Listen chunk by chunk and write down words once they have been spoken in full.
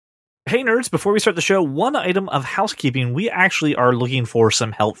Hey nerds, before we start the show, one item of housekeeping. We actually are looking for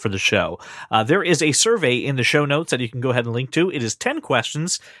some help for the show. There is a survey in the show notes that you can go ahead and link to. It is 10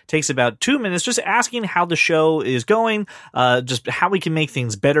 questions, takes about 2 minutes, just asking how the show is going, just how we can make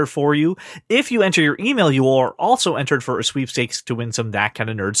things better for you. If you enter your email, you are also entered for a sweepstakes to win some That Kind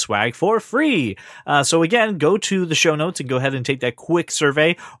of Nerd swag for free. So again, go to the show notes and go ahead and take that quick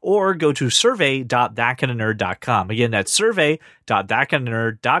survey, or go to survey.thatkindofnerd.com. Again, that's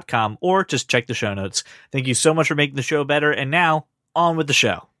survey.thatkindofnerd.com. Or just check the show notes. Thank you so much for making the show better. And now, on with the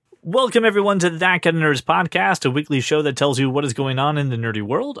show. Welcome, everyone, to the That Kind of Nerds podcast, a weekly show that tells you what is going on in the nerdy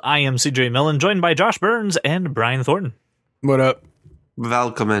world. I am CJ Millen, joined by Josh Burns and Brian Thornton. What up?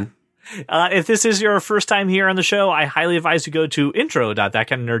 Welcome. If this is your first time here on the show, I highly advise you go to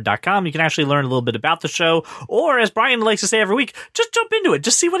intro.thatkindofnerd.com. You can actually learn a little bit about the show, or as Brian likes to say every week, just jump into it.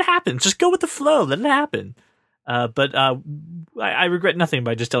 Just see what happens. Just go with the flow. Let it happen. But I regret nothing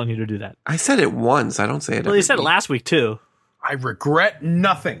by just telling you to do that. I said it once. I don't say it. Well, you said it last week, too. I regret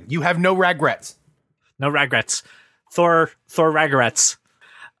nothing. You have no regrets. No regrets. Thor regrets.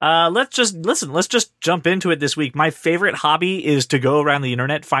 Let's just jump into it this week. My favorite hobby is to go around the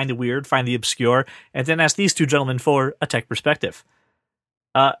internet, find the weird, find the obscure, and then ask these two gentlemen for a tech perspective.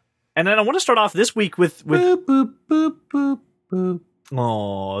 And then I want to start off this week with Boop, boop, boop, boop, boop.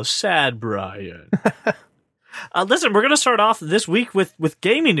 oh, sad Brian. Listen, we're going to start off this week with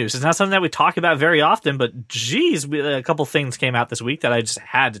gaming news. It's not something that we talk about very often, but geez, a couple things came out this week that I just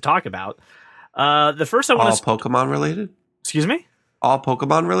had to talk about. The first I want to... All Pokemon related? Excuse me? All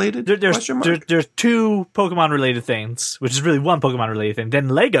Pokemon related? There's two Pokemon related things, which is really one Pokemon related thing, then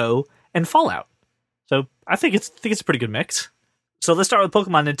Lego and Fallout. So I think it's a pretty good mix. So let's start with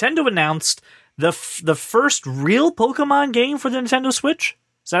Pokemon. Nintendo announced the first real Pokemon game for the Nintendo Switch.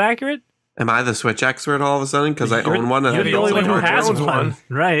 Is that accurate? Am I the Switch expert all of a sudden? Because I own one. And You're the only one who has owns one.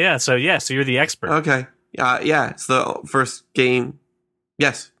 Right, yeah. So you're the expert. Okay. Yeah, it's the first game.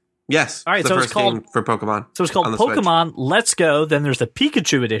 Yes. All right, the so first it's called game for Pokemon. So it's called on the Switch. Pokemon Let's Go, then there's the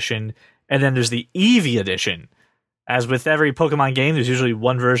Pikachu edition, and then there's the Eevee edition. As with every Pokemon game, there's usually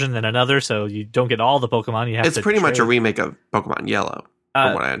one version than another, so you don't get all the Pokemon. It's pretty much a remake of Pokemon Yellow,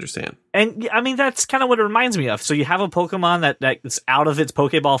 from what I understand. And I mean, that's kind of what it reminds me of. So you have a Pokemon that's out of its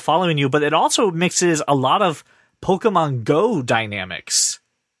Pokeball following you, but it also mixes a lot of Pokemon Go dynamics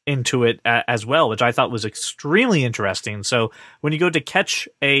into it as well, which I thought was extremely interesting. So when you go to catch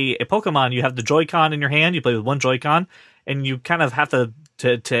a Pokemon, you have the Joy-Con in your hand, you play with one Joy-Con, and you kind of have to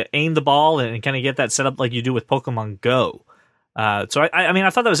aim the ball and kind of get that set up like you do with Pokemon Go. So I mean,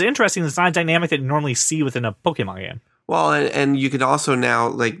 I thought that was interesting. It's not a dynamic that you normally see within a Pokemon game. Well, and you can also now,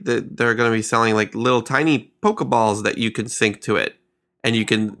 like, they're going to be selling, like, little tiny Pokeballs that you can sync to it, and you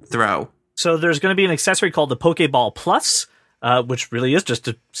can throw. So there's going to be an accessory called the Pokeball Plus, which really is just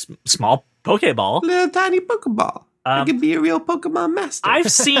a small Pokeball. Little tiny Pokeball. I can be a real Pokemon master. I've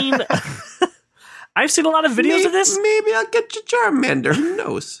seen a lot of videos of this. Maybe I'll get you Charmander. Who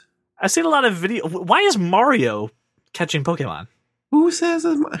knows? I've seen a lot of video. Why is Mario catching Pokemon? Who says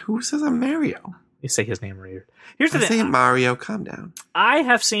I'm Mario? You say his name weird. Here's the I thing. say Mario, calm down. I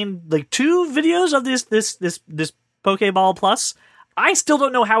have seen like 2 videos of this Pokeball Plus. I still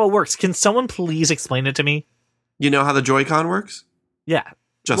don't know how it works. Can someone please explain it to me? You know how the Joy-Con works? Yeah.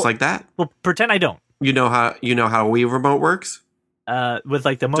 Like that? Well, pretend I don't. You know how a Wii remote works? With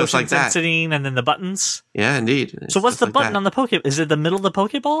like the motion like that. sensitivity and then the buttons. Yeah, indeed. It's So what's just the like button that. on the Poke? Is it the middle of the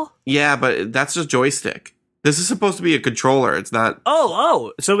Pokeball? Yeah, but that's just joystick. This is supposed to be a controller. It's not.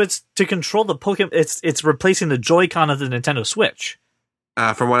 Oh, so it's to control the Pokemon. It's replacing the Joy-Con of the Nintendo Switch.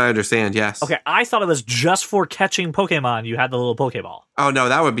 From what I understand, yes. Okay, I thought it was just for catching Pokemon. You had the little Pokeball. Oh no,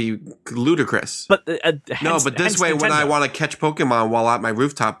 that would be ludicrous. But This way, when I want to catch Pokemon while at my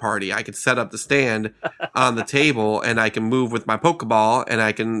rooftop party, I can set up the stand on the table, and I can move with my Pokeball, and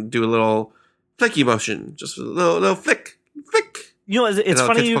I can do a little flicky motion, just a little flick. You know, it's it'll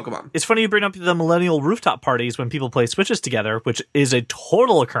funny. catch Pokemon. It's funny you bring up the millennial rooftop parties when people play Switches together, which is a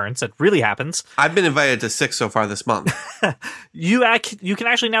total occurrence that really happens. I've been invited to 6 so far this month. You can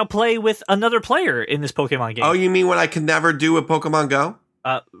actually now play with another player in this Pokemon game. Oh, you mean what I could never do with Pokemon Go?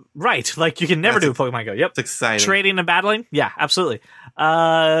 Right. Like you can never do with Pokemon Go. Yep. It's exciting. Trading and battling. Yeah, absolutely.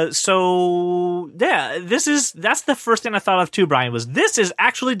 So yeah, that's the first thing I thought of too, Brian, was this is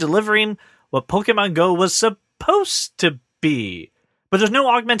actually delivering what Pokemon Go was supposed to be. But there's no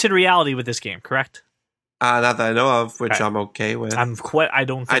augmented reality with this game, correct? Not that I know of, which Okay. I'm okay with. I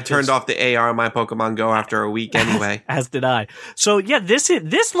don't think I turned off the AR on my Pokemon Go after a week anyway. As did I. So yeah, this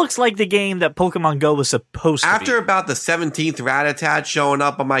looks like the game that Pokemon Go was supposed to be. After about the 17th Rattata showing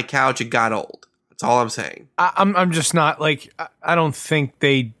up on my couch, it got old. That's all I'm saying. I'm just not like, I don't think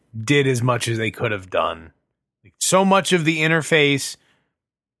they did as much as they could have done. So much of the interface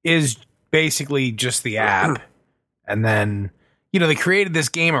is basically just the app. And then, they created this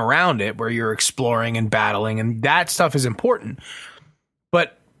game around it where you're exploring and battling, and that stuff is important.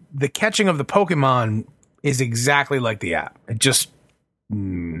 But the catching of the Pokemon is exactly like the app. It just,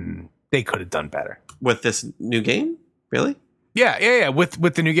 they could have done better. With this new game? Really? Yeah.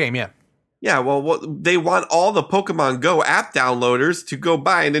 With the new game, yeah. Yeah, well, they want all the Pokemon Go app downloaders to go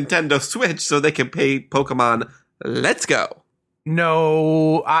buy a Nintendo Switch so they can pay Pokemon Let's Go.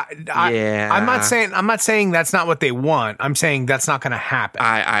 No, I'm not saying that's not what they want. I'm saying that's not going to happen.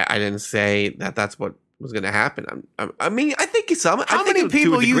 I didn't say that's what was going to happen. I mean, I think some. How many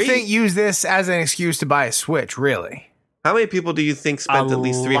people you think use this as an excuse to buy a Switch? Really? How many people do you think spent at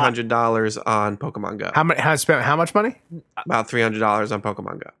least $300 on Pokemon Go? How much money? About $300 on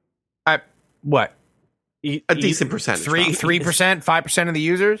Pokemon Go. What? A decent percentage. 3%, 5% of the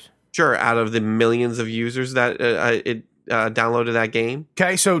users? Sure, out of the millions of users that downloaded that game.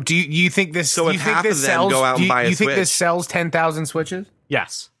 Okay, so do you think this? So if half of them go out and buy a Switch, you think this sells 10,000 Switches?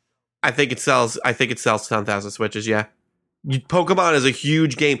 Yes, I think it sells 10,000 Switches. Yeah, Pokemon is a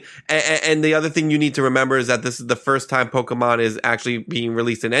huge game, and the other thing you need to remember is that this is the first time Pokemon is actually being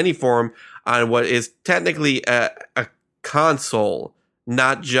released in any form on what is technically a console.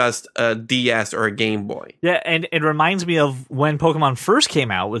 Not just a DS or a Game Boy. Yeah, and it reminds me of when Pokemon first came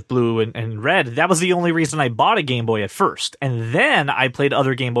out with Blue and Red. That was the only reason I bought a Game Boy at first. And then I played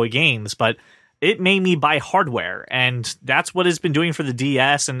other Game Boy games, but it made me buy hardware. And that's what it's been doing for the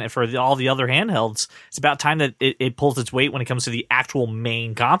DS and for all the other handhelds. It's about time that it pulls its weight when it comes to the actual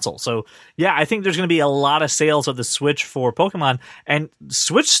main console. So, yeah, I think there's going to be a lot of sales of the Switch for Pokemon. And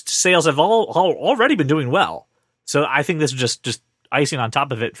Switch sales have already been doing well. So I think this is just icing on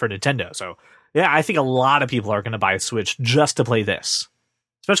top of it for Nintendo. So yeah, I think a lot of people are going to buy a Switch just to play this,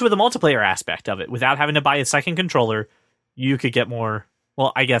 especially with the multiplayer aspect of it. Without having to buy a second controller, you could get more.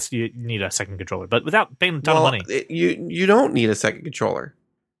 Well, I guess you need a second controller, but without paying a ton of money, you don't need a second controller.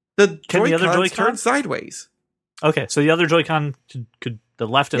 The Joy-Cons turn sideways. Okay, so the other Joy-Con could the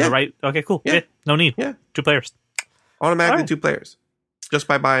left and the right. Okay, cool. Yeah, no need. Yeah, 2 players. Automatically 2 players, just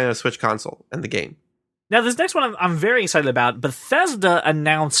by buying a Switch console and the game. Now, this next one I'm very excited about. Bethesda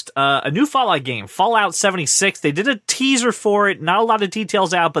announced a new Fallout game, Fallout 76. They did a teaser for it. Not a lot of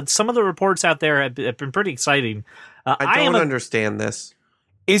details out, but some of the reports out there have been pretty exciting. I don't understand this.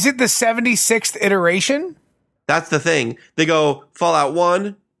 Is it the 76th iteration? That's the thing. They go Fallout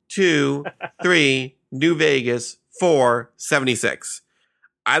 1, 2, 3, New Vegas, 4, 76.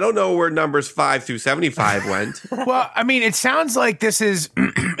 I don't know where numbers 5 through 75 went. Well, I mean, it sounds like this is...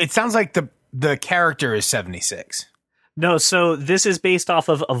 it sounds like the character is 76. No, so this is based off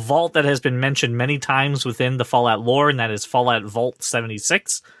of a vault that has been mentioned many times within the Fallout lore, and that is Fallout Vault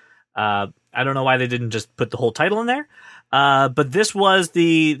 76. I don't know why they didn't just put the whole title in there. But this was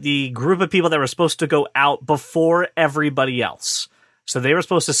the group of people that were supposed to go out before everybody else. So they were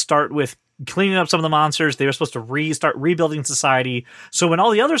supposed to start with cleaning up some of the monsters. They were supposed to start rebuilding society. So when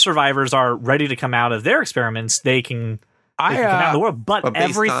all the other survivors are ready to come out of their experiments, they can come out of the world. But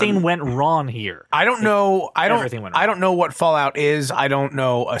everything went wrong here. I don't know. I don't know what Fallout is. I don't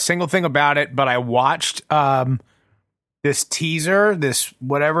know a single thing about it. But I watched this teaser, this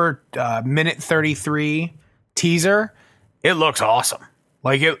whatever minute 33 teaser. It looks awesome.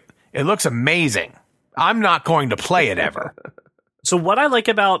 Like it looks amazing. I'm not going to play it ever. So what I like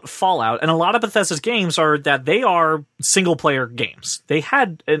about Fallout and a lot of Bethesda's games are that they are single player games. They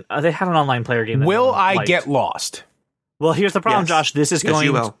had an online player game. Will I get lost? Well, here's the problem, Yes. Josh. This is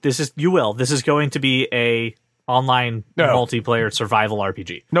going to be a online multiplayer survival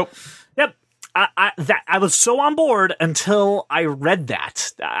RPG. Nope. Yep. I was so on board until I read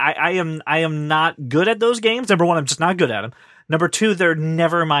that. I am not good at those games. Number one, I'm just not good at them. Number two, they're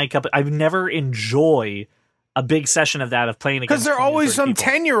never my cup. I never enjoy a big session of that, of playing against, because there are always some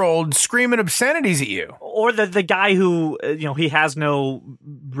people. 10-year-old screaming obscenities at you, or the guy who he has no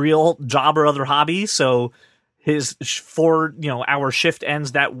real job or other hobby, so his 4-hour shift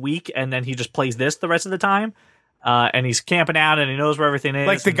ends that week, and then he just plays this the rest of the time. And he's camping out, and he knows where everything is.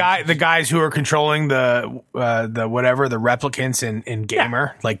 Like the guys who are controlling the replicants in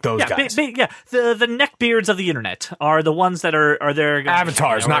Gamer, like those guys. The neckbeards of the internet are the ones that are there.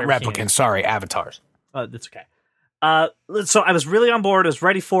 Avatars, not replicants. Sorry, avatars. That's okay. So I was really on board. I was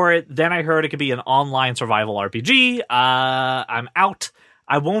ready for it. Then I heard it could be an online survival RPG. I'm out.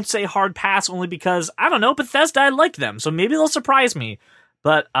 I won't say hard pass, only because I don't know, Bethesda. I like them, so maybe they'll surprise me.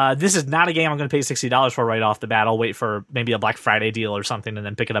 But this is not a game I'm going to pay $60 for right off the bat. I'll wait for maybe a Black Friday deal or something and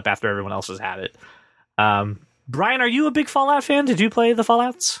then pick it up after everyone else has had it. Brian, are you a big Fallout fan? Did you play the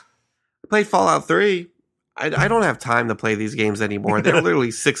Fallouts? I played Fallout 3. I don't have time to play these games anymore. They're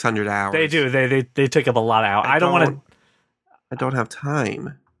literally 600 hours. They do. They take up a lot of hours. I don't have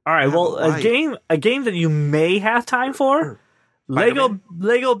time. All right. Well, a game that you may have time for,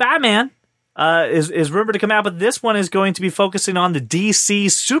 Lego Batman, is rumored to come out, but this one is going to be focusing on the DC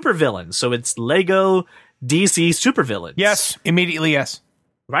supervillains. So it's Lego DC supervillains. Yes, immediately yes.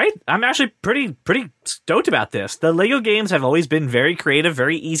 Right? I'm actually pretty stoked about this. The Lego games have always been very creative,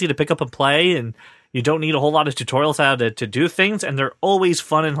 very easy to pick up and play, and you don't need a whole lot of tutorials how to do things, and they're always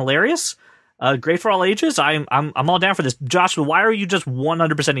fun and hilarious. Great for all ages. I'm all down for this. Josh, why are you just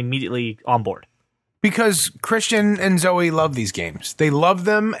 100% immediately on board? Because Christian and Zoe love these games. They love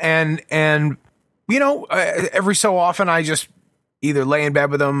them, and every so often I just either lay in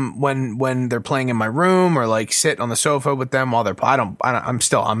bed with them when they're playing in my room, or like sit on the sofa with them while they're.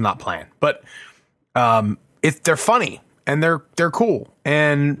 I'm not playing, but they're funny and they're cool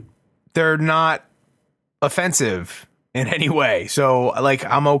and they're not offensive in any way. So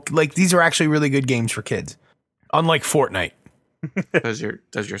like these are actually really good games for kids, unlike Fortnite. Does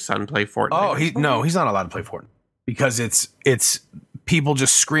your son play Fortnite? Oh, he's not allowed to play Fortnite because it's people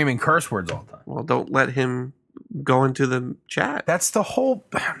just screaming curse words all the time. Well, don't let him go into the chat. That's the whole.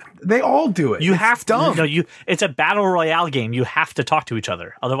 They all do it. You have dumb. to. It's a battle royale game. You have to talk to each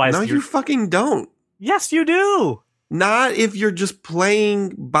other. Otherwise, no, you fucking don't. Yes, you do. Not if you're just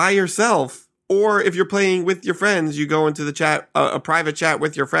playing by yourself, or if you're playing with your friends. You go into the chat, a private chat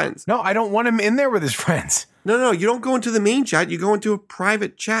with your friends. No, I don't want him in there with his friends. No, you don't go into the main chat. You go into a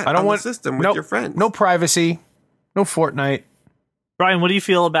private chat. I don't want the system with your friends. No privacy. No Fortnite. Brian, what do you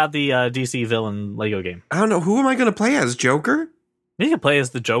feel about the DC villain Lego game? I don't know. Who am I going to play as? Joker? You can play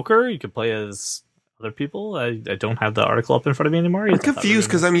as the Joker. You can play as other people. I don't have the article up in front of me anymore. I'm confused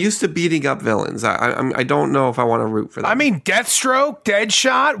because I'm used to beating up villains. I don't know if I want to root for them. I mean, Deathstroke,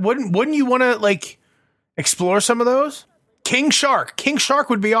 Deadshot. Wouldn't you want to explore some of those? King Shark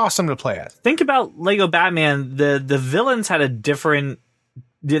would be awesome to play as. Think about Lego Batman. The villains had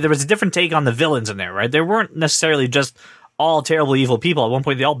there was a different take on the villains in there, right? They weren't necessarily just all terrible evil people. At one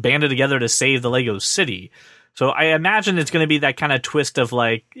point, they all banded together to save the Lego city. So I imagine it's going to be that kind of twist of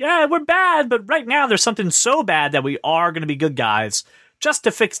yeah, we're bad, but right now there's something so bad that we are going to be good guys just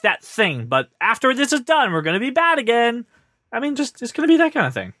to fix that thing. But after this is done, we're going to be bad again. I mean, it's going to be that kind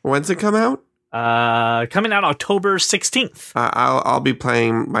of thing. When's it come out? Coming out October 16th. I'll be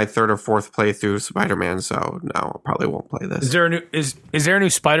playing my third or fourth playthrough Spider-Man, so no, I probably won't play this. Is there a new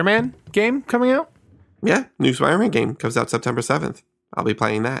Spider-Man game coming out? Yeah, new Spider-Man game comes out September 7th. I'll be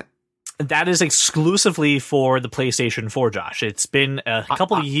playing that. That is exclusively for the PlayStation 4, Josh. It's been a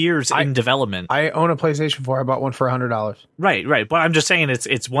couple of years in development. I own a PlayStation 4. I bought one for $100. Right. But I'm just saying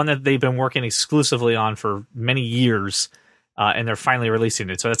it's one that they've been working exclusively on for many years, and they're finally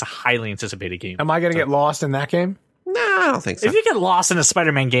releasing it. So that's a highly anticipated game. Am I going to get lost in that game? No, I don't think so. If you get lost in a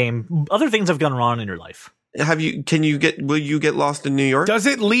Spider-Man game, other things have gone wrong in your life. Will you get lost in New York? Does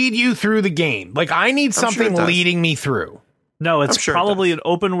it lead you through the game? I need something leading me through. No, it's probably an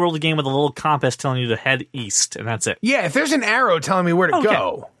open world game with a little compass telling you to head east, and that's it. Yeah, if there's an arrow telling me where to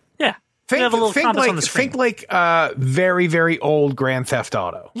go. Yeah. You have a little compass on the screen. Think very, very old Grand Theft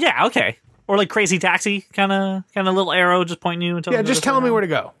Auto. Yeah, okay. Or Crazy Taxi, kind of little arrow just pointing you. Just telling me where to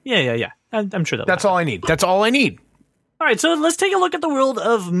go. Yeah. I'm sure that's all I need. That's all I need. All right, so let's take a look at the world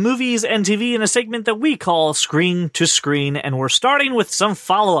of movies and TV in a segment that we call Screen to Screen, and we're starting with some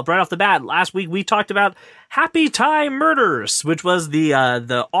follow-up right off the bat. Last week, we talked about Happy Time Murders, which was the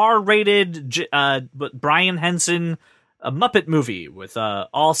R-rated Brian Henson Muppet movie with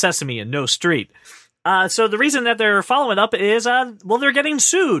all Sesame and no Street. So the reason that they're following up is, they're getting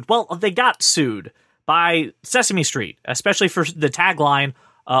sued. Well, they got sued by Sesame Street, especially for the tagline,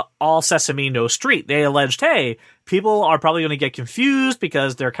 all Sesame, no Street. They alleged, hey, people are probably going to get confused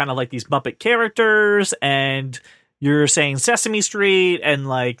because they're kind of like these Muppet characters, and you're saying Sesame Street, and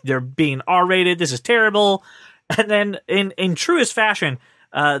they're being R-rated. This is terrible. And then, in truest fashion,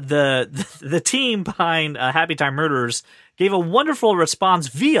 the team behind Happy Time Murders gave a wonderful response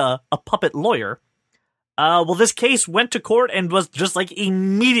via a puppet lawyer. This case went to court and was just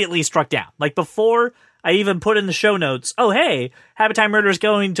immediately struck down. Before I even put in the show notes, oh, hey, Happy Time Murder is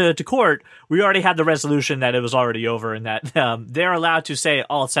going to court. We already had the resolution that it was already over and that they're allowed to say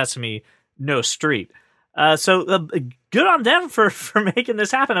all Sesame, no Street. So good on them for making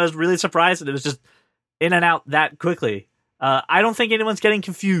this happen. I was really surprised that it was just in and out that quickly. I don't think anyone's getting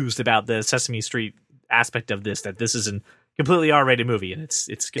confused about the Sesame Street aspect of this, that this is a completely R-rated movie. And it's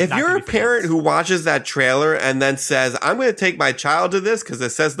if you're a parent who watches that trailer and then says, I'm going to take my child to this because it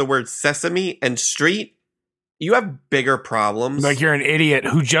says the word Sesame and Street, You have bigger problems. Like you're an idiot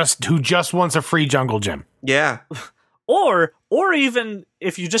who just wants a free jungle gym. Yeah. Or even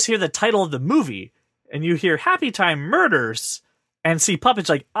if you just hear the title of the movie and you hear Happy Time Murders and see puppets,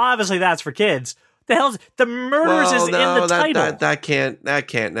 like, obviously that's for kids. The hell's the murders is in the title. That can't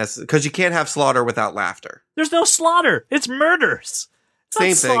necessarily, because you can't have slaughter without laughter. There's no slaughter. It's murders. It's Same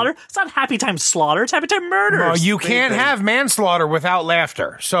not slaughter. thing. It's not Happy Time Slaughter. It's Happy Time Murders. No, you Same can't thing. have manslaughter without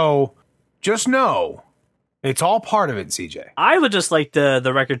laughter. So just know it's all part of it, CJ. I would just like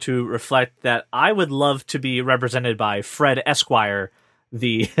the record to reflect that I would love to be represented by Fred Esquire,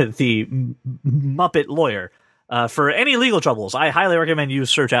 the Muppet lawyer. For any legal troubles, I highly recommend you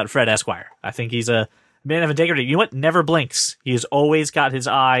search out Fred Esquire. I think he's a man of integrity. You know what? Never blinks. He's always got his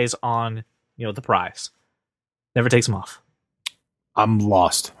eyes on, the prize. Never takes them off. I'm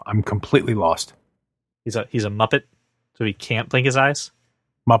lost. I'm completely lost. He's a Muppet, so he can't blink his eyes.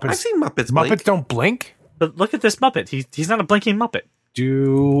 Muppets. I've seen Muppets blink. Muppets don't blink? But look at this Muppet. He's not a blinking Muppet.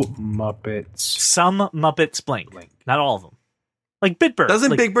 Do Muppets Some Muppets blink. Not all of them. Like Bitbird. Doesn't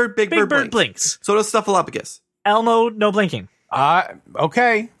like, Big Bird blinks. So does Snuffleupagus. Elmo, no blinking.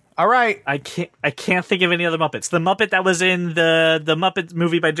 Okay. All right. I can't think of any other Muppets. The Muppet that was in the Muppet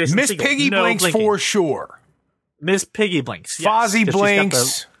movie by Jason Miss Segel. Piggy no blinks blinking. for sure. Miss Piggy blinks. Yes, Fozzie 'cause she's got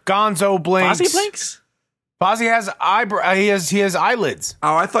blinks. Gonzo blinks. Fozzie blinks? Fozzie has he has eyelids.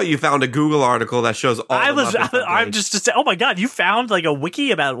 Oh, I thought you found a Google article that shows all the Muppets that I'm blink. just oh my god, you found like a wiki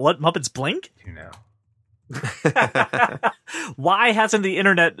about what Muppets blink? You know. Why hasn't the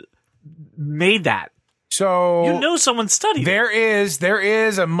internet made that? So Someone studied it. there is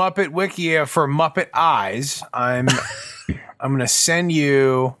a Muppet Wikia for Muppet Eyes. I'm going to send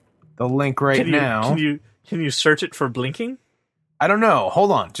you the link now. Can you search it for blinking? I don't know.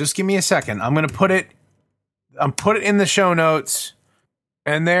 Hold on. Just give me a second. I'm going to put it in the show notes,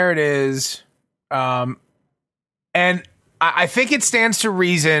 and there it is. And I think it stands to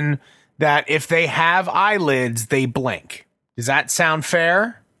reason that if they have eyelids, they blink. Does that sound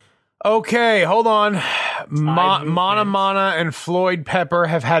fair? Okay, hold on. Mana and Floyd Pepper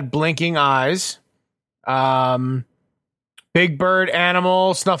have had blinking eyes. Big Bird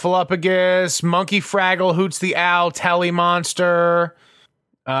Animal, Snuffleupagus, Monkey Fraggle, Hoots the Owl, Telly Monster.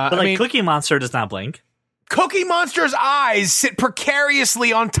 But Cookie Monster does not blink. Cookie Monster's eyes sit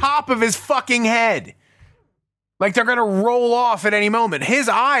precariously on top of his fucking head. Like they're gonna roll off at any moment. His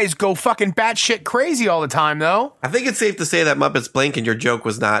eyes go fucking batshit crazy all the time, though. I think it's safe to say that Muppets blink and your joke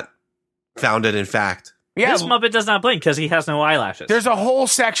was not founded in fact. Yeah, This Muppet does not blink because he has no eyelashes. there's a whole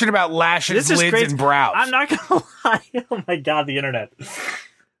section about lashes, This is lids, crazy. and brows. I'm not gonna lie. Oh my god, the internet.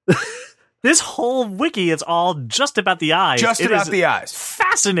 This whole wiki is all just about the eyes. Just It about is the eyes.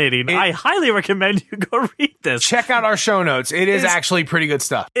 fascinating. I highly recommend you go read this. Check out our show notes. It is actually pretty good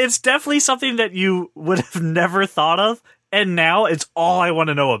stuff. It's definitely something that you would have never thought of, and now it's all I want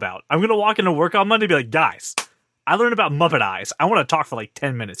to know about. I'm gonna walk into work on Monday and be like, guys, I learned about Muppet Eyes. I want to talk for like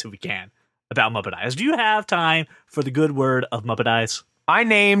 10 minutes if we can about Muppet Eyes. Do you have time for the good word of Muppet Eyes? I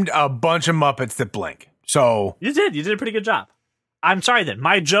named a bunch of Muppets that blink. So You did a pretty good job. I'm sorry then.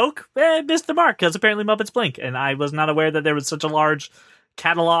 My joke missed the mark because apparently Muppets blink, and I was not aware that there was such a large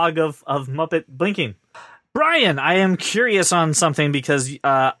catalog of Muppet blinking. Brian, I am curious on something because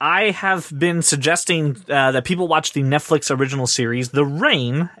I have been suggesting that people watch the Netflix original series, The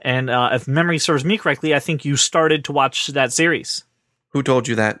Rain, and if memory serves me correctly, I think you started to watch that series. Who told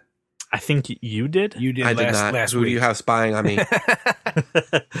you that? I think you did. you did I did not. last Who week. do you have spying on me?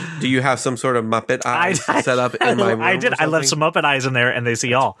 Do you have some sort of Muppet eyes set up in my room? I did. I left some Muppet Eyes in there, and they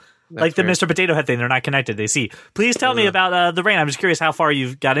see all. Like the fair. Mr. Potato Head thing, they're not connected. They see. Please tell me about The Rain. I'm just curious how far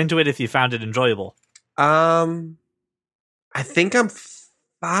you've got into it, if you found it enjoyable. I think I'm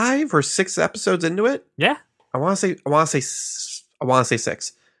 5 or 6 episodes into it. Yeah. I want to say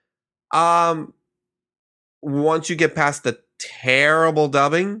 6. Once you get past the terrible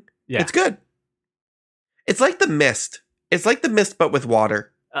dubbing, Yeah. it's good. It's like The Mist. It's like The Mist, but with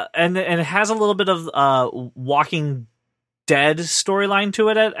water. And it has a little bit of Walking Dead storyline to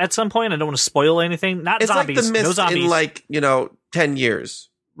it at some point. I don't want to spoil anything. Not It's zombies. like The Mist No zombies. in 10 years.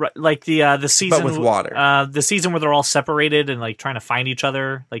 Right, like the season with water. The season where they're all separated and like trying to find each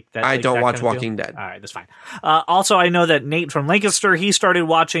other. Like that. I like don't that watch kind of Walking deal. Dead. All right, that's fine. Also, I know that Nate from Lancaster, he started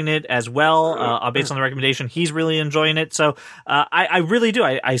watching it as well, based on the recommendation. He's really enjoying it. So I really do.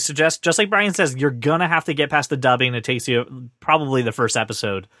 I suggest, just like Brian says, you're gonna have to get past the dubbing. It takes you probably the first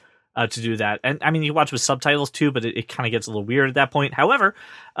episode to do that. And I mean, you watch with subtitles too, but it kind of gets a little weird at that point. However,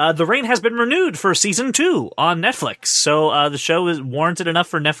 The Rain has been renewed for season 2 on Netflix. So the show is warranted enough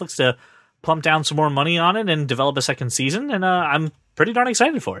for Netflix to pump down some more money on it and develop a second season. And I'm pretty darn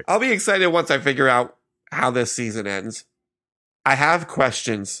excited for it. I'll be excited once I figure out how this season ends. I have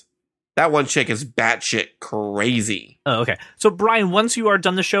questions. That one chick is batshit crazy. Oh, okay. So, Brian, once you are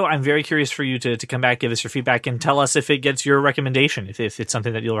done the show, I'm very curious for you to come back, give us your feedback, and tell us if it gets your recommendation, if it's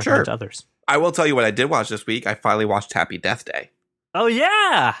something that you'll recommend to others. I will tell you what I did watch this week. I finally watched Happy Death Day. Oh,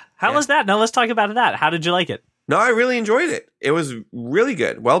 yeah. How was that? No, let's talk about that. How did you like it? No, I really enjoyed it. It was really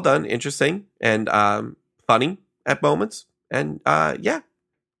good. Well done, interesting, and funny at moments. And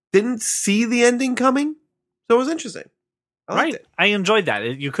didn't see the ending coming, so it was interesting. I liked it. I enjoyed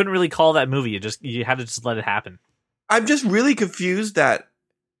that. You couldn't really call that movie. You had to just let it happen. I'm just really confused that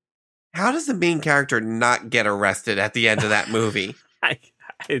how does the main character not get arrested at the end of that movie? I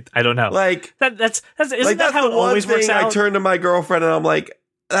don't know. Like that's how it always works out? I turned to my girlfriend and I'm like,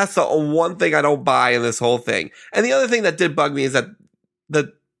 that's the one thing I don't buy in this whole thing. And the other thing that did bug me is that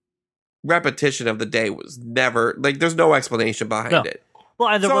the repetition of the day was never, like, there's no explanation behind it.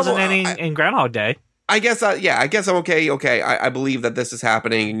 Well, there wasn't any in Groundhog Day. I guess I'm okay. Okay, I believe that this is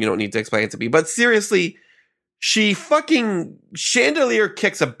happening and you don't need to explain it to me. But seriously, she fucking chandelier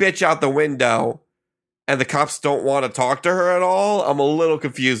kicks a bitch out the window and the cops don't want to talk to her at all. I'm a little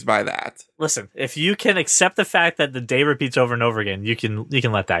confused by that. Listen, if you can accept the fact that the day repeats over and over again, you can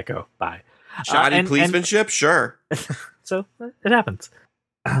let that go by. Shoddy policemanship, sure. So it happens.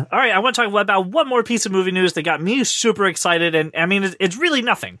 All right, I want to talk about one more piece of movie news that got me super excited, and I mean, it's really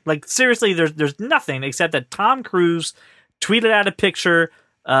nothing. Like, seriously, there's nothing except that Tom Cruise tweeted out a picture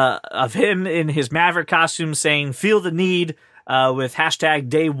of him in his Maverick costume saying "Feel the Need" with hashtag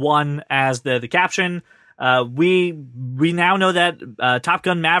Day1 as the caption. We now know that Top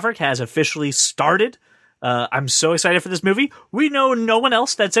Gun Maverick has officially started. I'm so excited for this movie. We know no one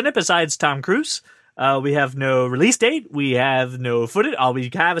else that's in it besides Tom Cruise. We have no release date. We have no footage. All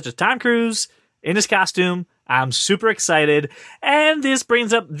we have is just Tom Cruise in his costume. I'm super excited. And this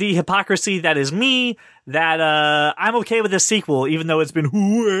brings up the hypocrisy that is me, that I'm okay with this sequel, even though it's been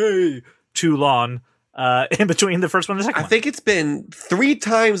way too long in between the first one and the second one. I think it's been 3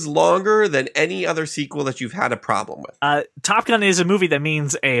 times longer than any other sequel that you've had a problem with. Top Gun is a movie that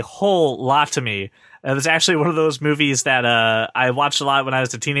means a whole lot to me. It was actually one of those movies that I watched a lot when I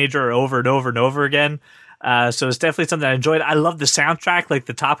was a teenager, over and over and over again. So it's definitely something I enjoyed. I love the soundtrack, like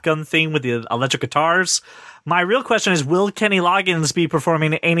the Top Gun theme with the electric guitars. My real question is, will Kenny Loggins be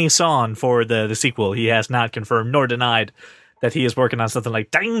performing any song for the sequel? He has not confirmed nor denied that he is working on something like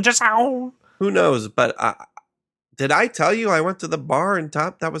Danger Zone. Who knows? But did I tell you I went to the bar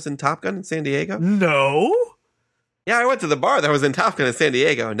that was in Top Gun in San Diego? No. Yeah, I went to the bar that was in Top Gun in San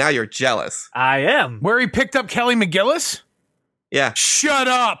Diego. Now you're jealous. I am. Where he picked up Kelly McGillis? Yeah. Shut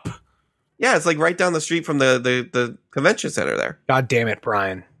up. Yeah, it's like right down the street from the convention center there. God damn it,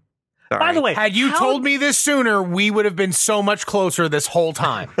 Brian. Sorry. By the way, had you told me this sooner, we would have been so much closer this whole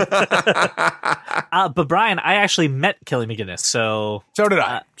time. But Brian, I actually met Kelly McGillis, so did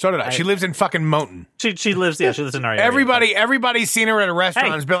I. She lives in fucking Mountain. She lives in our area. Everybody's seen her at a restaurant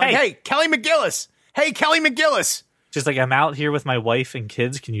and has been like, hey, Kelly McGillis. Hey, Kelly McGillis. She's like, I'm out here with my wife and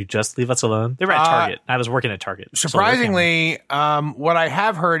kids. Can you just leave us alone? They were at Target. I was working at Target. Surprisingly, what I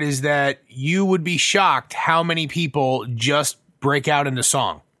have heard is that you would be shocked how many people just break out into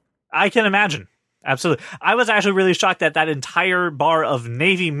song. I can imagine. Absolutely. I was actually really shocked that entire bar of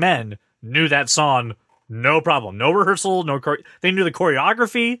Navy men knew that song. No problem. No rehearsal. They knew the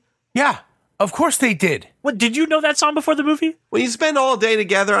choreography. Yeah, of course they did. What, did you know that song before the movie? When you spend all day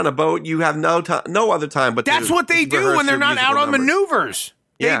together on a boat, you have no other time but that's what they do when they're not out on maneuvers.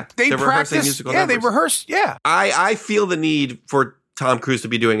 They practice. Yeah, they rehearse. Yeah. I feel the need for Tom Cruise to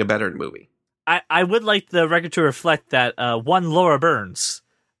be doing a better movie. I would like the record to reflect that one Laura Burns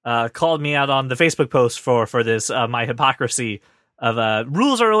called me out on the Facebook post for this, my hypocrisy of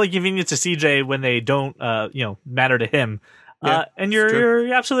rules are only convenient to CJ when they don't matter to him. Yeah, and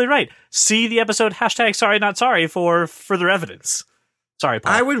you're absolutely right. See the episode #SorryNotSorry for further evidence. Sorry,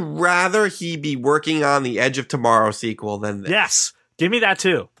 Paul. I would rather he be working on the Edge of Tomorrow sequel than this. Yes, give me that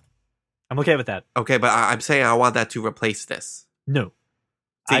too. I'm okay with that. Okay, but I'm saying I want that to replace this. No.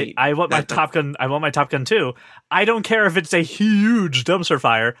 See, I want my Top Gun. I want my Top Gun 2. I don't care if it's a huge dumpster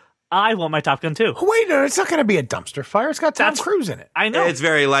fire. I want my Top Gun 2. Wait, no, it's not going to be a dumpster fire. It's got Tom Cruise in it. I know. It's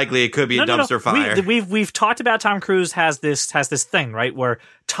very likely it could be a dumpster fire. We've talked about Tom Cruise has this thing, right, where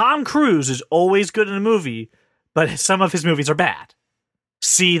Tom Cruise is always good in a movie, but some of his movies are bad.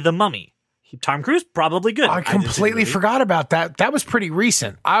 See The Mummy. Tom Cruise probably good. I completely forgot about that. That was pretty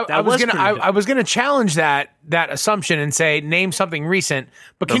recent. I was gonna challenge that assumption and say name something recent.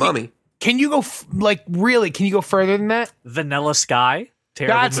 But Mummy. Can you go really? Can you go further than that? Vanilla Sky.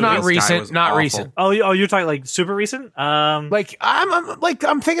 That's movie. Not recent. Not awful. Recent. Oh, you're talking like super recent. I'm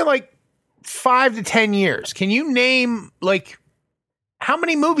thinking like 5 to 10 years, can you name, like, how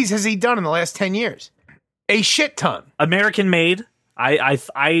many movies has he done in the last 10 years? A shit ton. American Made.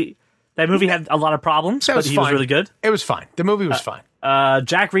 That movie had a lot of problems, but he was really good. It was fine. The movie was fine.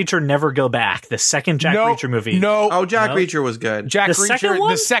 Jack Reacher, Never Go Back. The second Jack Reacher movie. Jack Reacher was good. The second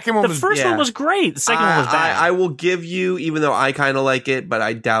one? The second one was... The first one was great. The second one was bad. I will give you, even though I kind of like it, but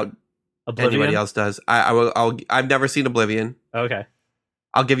I doubt anybody else does. I've never seen Oblivion. Okay.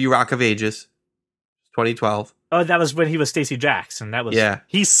 I'll give you Rock of Ages, 2012. Oh, that was when he was Stacey Jackson. That was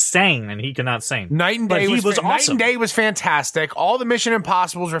he sang and he could not sing. Night and Day was awesome. Night and Day was fantastic. All the Mission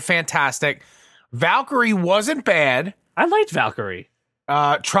Impossibles were fantastic. Valkyrie wasn't bad. I liked Valkyrie.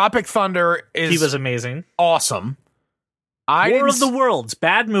 Tropic Thunder he was amazing. Awesome. War of the Worlds,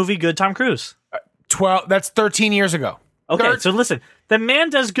 bad movie, good Tom Cruise. 12. That's 13 years ago. Okay, so listen, the man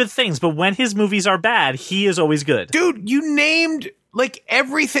does good things, but when his movies are bad, he is always good. Dude, you named like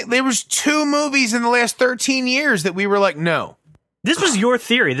everything. There was 2 movies in the last 13 years that we were like, no. This was your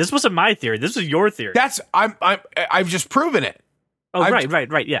theory. This wasn't my theory. This was your theory. I've just proven it. Oh,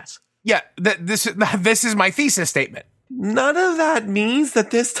 right. Yes. Yeah. This is my thesis statement. None of that means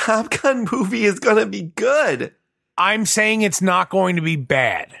that this Top Gun movie is going to be good. I'm saying it's not going to be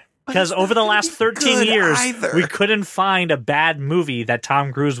bad. Because over the last 13 years, we couldn't find a bad movie that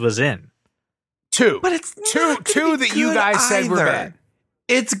Tom Cruise was in. 2. But it's two that you guys said were bad.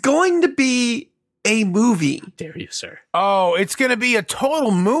 It's going to be a movie. How dare you, sir? Oh, it's going to be a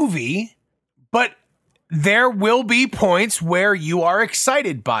total movie, but there will be points where you are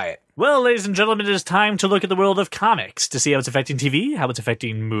excited by it. Well, ladies and gentlemen, it is time to look at the world of comics to see how it's affecting TV, how it's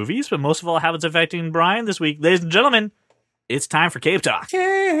affecting movies, but most of all, how it's affecting Brian this week. Ladies and gentlemen, it's time for Cape Talk.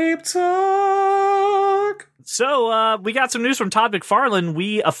 Cape Talk. So, we got some news from Todd McFarlane.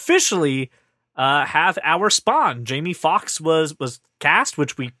 We officially have our Spawn. Jamie Foxx was cast,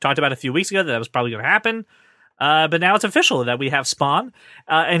 which we talked about a few weeks ago that was probably going to happen. But now it's official that we have Spawn.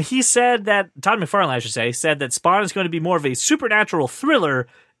 And he said that, Todd McFarlane, I should say, said that Spawn is going to be more of a supernatural thriller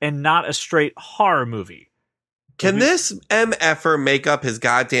and not a straight horror movie. Can this MFer make up his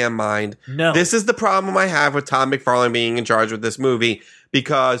goddamn mind? No. This is the problem I have with Todd McFarlane being in charge of this movie,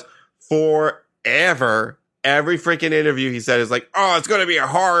 because forever, every freaking interview he said is like, oh, it's going to be a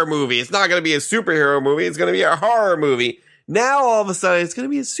horror movie. It's not going to be a superhero movie. It's going to be a horror movie. Now, all of a sudden, it's going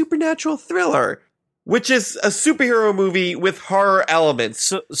to be a supernatural thriller, which is a superhero movie with horror elements.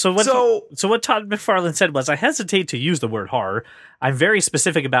 So what Todd McFarlane said was, I hesitate to use the word horror. I'm very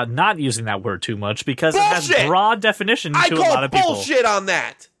specific about not using that word too much because it has broad definition to a lot of people. I call bullshit on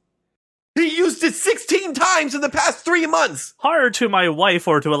that. He used it 16 times in the past 3 months. Horror to my wife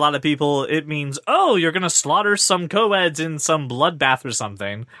or to a lot of people, it means, oh, you're going to slaughter some co-eds in some bloodbath or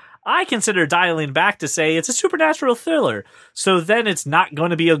something. I consider dialing back to say it's a supernatural thriller, so then it's not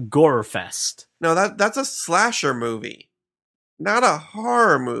going to be a gore fest. No, that's a slasher movie, not a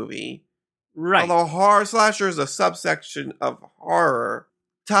horror movie. Right. Although horror slasher is a subsection of horror.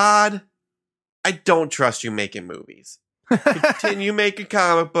 Todd, I don't trust you making movies. Continue making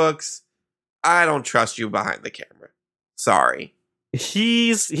comic books. I don't trust you behind the camera. Sorry.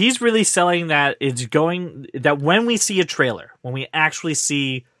 He's really selling that that when we see a trailer, when we actually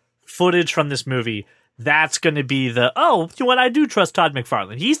see footage from this movie, that's going to be you know what, I do trust Todd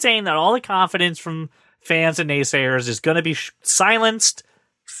McFarlane. He's saying that all the confidence from fans and naysayers is going to be silenced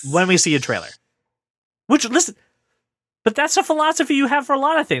when we see a trailer. Which, listen, but that's a philosophy you have for a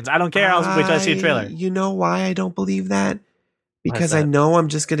lot of things. I don't care. I'll wait till I see a trailer. You know why I don't believe that? Because I know I'm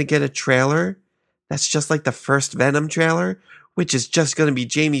just going to get a trailer that's just like the first Venom trailer, which is just going to be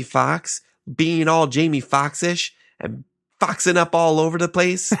Jamie Foxx being all Jamie Foxx-ish and foxing up all over the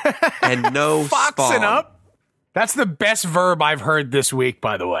place and no foxing Spawn. Up? That's the best verb I've heard this week,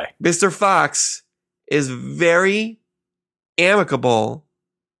 by the way. Mr. Fox is very amicable,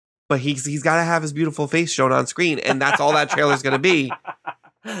 but he's got to have his beautiful face shown on screen, and that's all that trailer's going to be,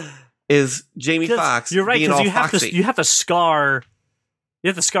 is Jamie Foxx. You're right, being all because foxy. you have to scar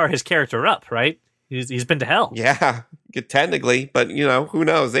his character up, right? He's been to hell. Yeah, technically, but who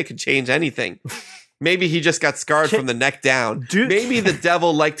knows? They could change anything. Maybe he just got scarred from the neck down. Maybe the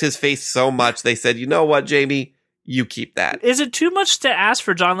devil liked his face so much they said, you know what, Jamie, you keep that. Is it too much to ask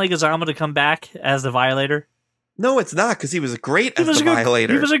for John Leguizamo to come back as the Violator? No, it's not, because he was great as the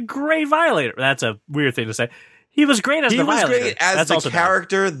Violator. He was a great Violator. That's a weird thing to say. He was great as the Violator. He was great as the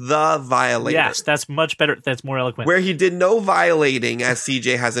character, the Violator. Yes, that's much better. That's more eloquent. Where he did no violating, as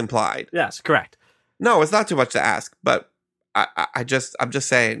CJ has implied. Yes, correct. No, it's not too much to ask, but I'm just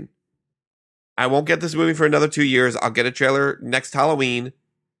saying, I won't get this movie for another 2 years. I'll get a trailer next Halloween,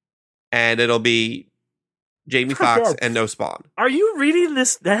 and it'll be Jamie Foxx, and no Spawn. Are you reading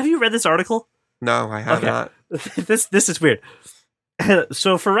this? Have you read this article? No, I have not. This is weird.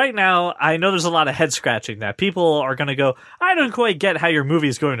 So for right now, I know there's a lot of head scratching that people are going to go, I don't quite get how your movie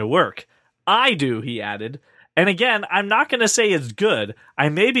is going to work. I do, he added. And again, I'm not going to say it's good. I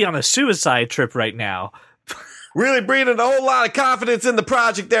may be on a suicide trip right now. Really bringing a whole lot of confidence in the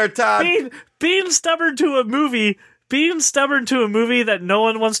project there, Todd. Being stubborn to a movie that no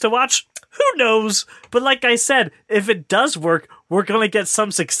one wants to watch, who knows? But like I said, if it does work, we're going to get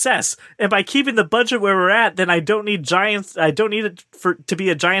some success. And by keeping the budget where we're at, then I don't need it to be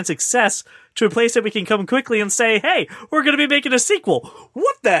a giant success to a place that we can come quickly and say, hey, we're going to be making a sequel.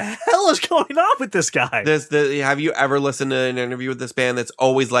 What the hell is going on with this guy? Have you ever listened to an interview with this band that's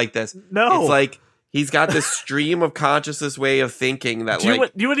always like this? No. It's like he's got this stream of consciousness way of thinking that do you know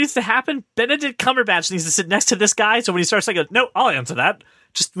what needs to happen? Benedict Cumberbatch needs to sit next to this guy, so when he starts saying, no, I'll answer that.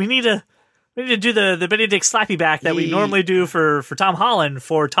 Just we need to do the Benedict slappy back that we normally do for Tom Holland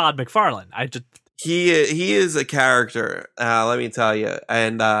for Todd McFarlane. He is a character, let me tell you,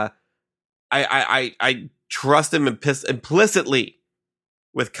 and I trust him implicitly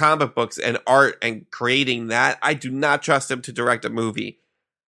with comic books and art and creating that. I do not trust him to direct a movie.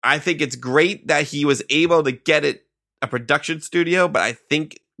 I think it's great that he was able to get it a production studio, but I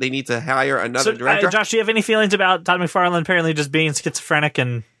think they need to hire another director. Josh, do you have any feelings about Todd McFarlane apparently just being schizophrenic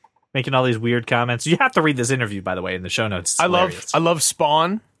and making all these weird comments? You have to read this interview, by the way, in the show notes. I love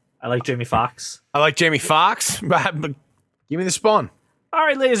Spawn. I like Jamie Foxx. But give me the Spawn. All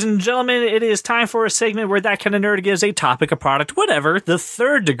right, ladies and gentlemen, it is time for a segment where that kind of nerd gives a topic, a product, whatever, the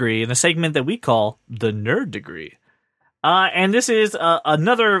third degree, in a segment that we call the Nerd Degree. And this is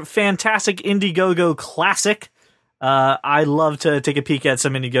another fantastic Indiegogo classic. I love to take a peek at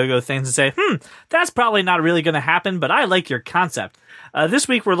some Indiegogo things and say, that's probably not really going to happen, but I like your concept. This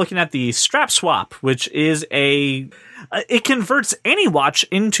week we're looking at the Strap Swap, which is it converts any watch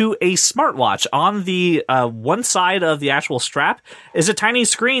into a smartwatch. On the one side of the actual strap is a tiny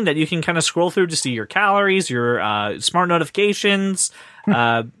screen that you can kind of scroll through to see your calories, your smart notifications.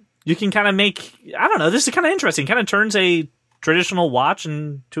 You can kind of make, I don't know, this is kind of interesting. Kind of turns a traditional watch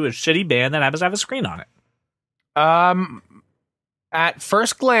into a shitty band that happens to have a screen on it. At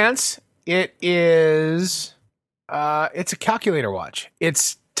first glance, it is, it's a calculator watch.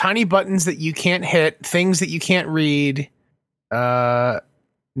 It's tiny buttons that you can't hit, things that you can't read.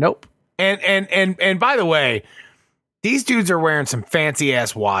 Nope. And by the way, these dudes are wearing some fancy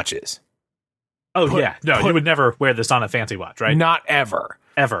ass watches. Oh, yeah. No, you would never wear this on a fancy watch, right? Not ever.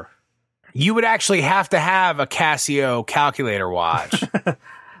 Ever. You would actually have to have a Casio calculator watch.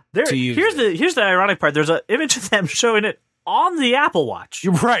 Here's the ironic part. There's an image of them showing it on the Apple Watch.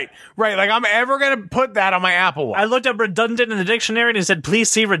 You're right. Like I'm ever going to put that on my Apple Watch. I looked up redundant in the dictionary and it said, please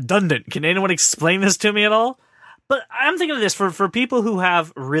see redundant. Can anyone explain this to me at all? But I'm thinking of this for people who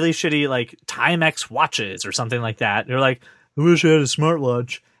have really shitty like Timex watches or something like that. They're like, I wish I had a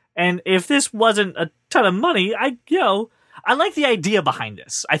smartwatch. And if this wasn't a ton of money, I like the idea behind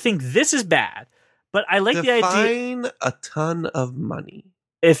this. I think this is bad, but I like the idea. Define a ton of money.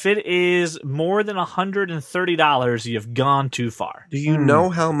 If it is more than $130, you've gone too far. Do you know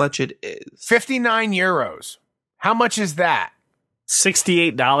how much it is? 59 euros. How much is that?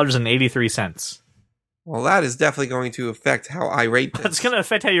 $68.83. Well, that is definitely going to affect how I rate this. What's going to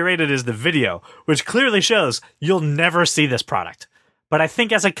affect how you rate it is the video, which clearly shows you'll never see this product. But I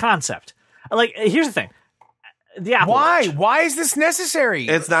think as a concept, like, here's the thing. The Apple Why? Watch. Why is this necessary?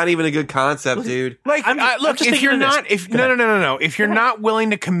 It's not even a good concept, dude. Like, look, if you're not, no, if you're not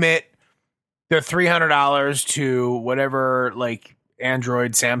willing to commit the $300 to whatever, like,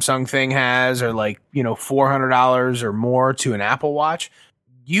 Android Samsung thing has, or like, $400 or more to an Apple Watch,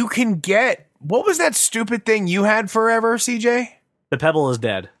 you can get, what was that stupid thing you had forever, CJ? The Pebble is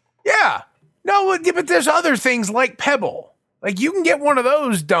dead. Yeah. No, but there's other things like Pebble. Like, you can get one of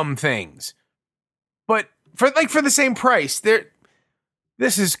those dumb things. But for the same price,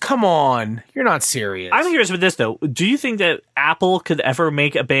 come on, you're not serious. I'm curious with this though. Do you think that Apple could ever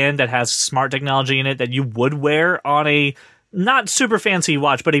make a band that has smart technology in it that you would wear on a not super fancy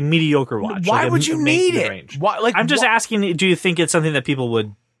watch, but a mediocre watch? Why would you need it? Why, I'm just asking. Do you think it's something that people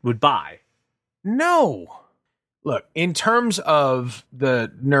would buy? No. Look, in terms of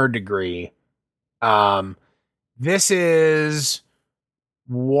the Nerd Degree, this is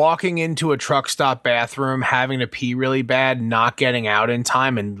walking into a truck stop bathroom, having to pee really bad, not getting out in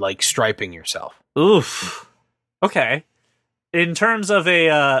time, and like striping yourself. Oof. Okay. In terms of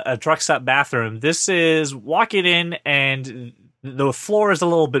a truck stop bathroom, this is walking in and the floor is a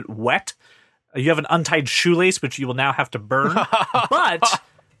little bit wet. You have an untied shoelace, which you will now have to burn.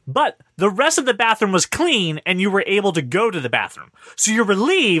 but the rest of the bathroom was clean and you were able to go to the bathroom. So you're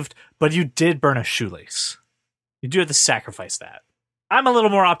relieved, but you did burn a shoelace. You do have to sacrifice that. I'm a little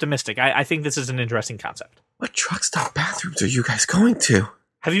more optimistic. I think this is an interesting concept. What truck stop bathrooms are you guys going to?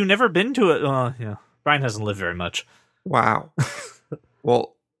 Have you never been to it? Yeah. Brian hasn't lived very much. Wow.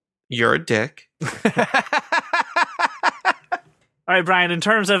 Well, you're a dick. All right, Brian, in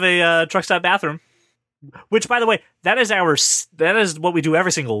terms of a truck stop bathroom, which, by the way, that is what we do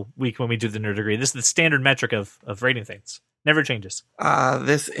every single week when we do the Nerd Degree. This is the standard metric of rating things. Never changes.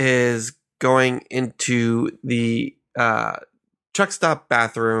 This is going into the truck stop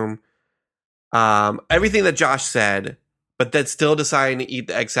bathroom. Everything that Josh said, but then still deciding to eat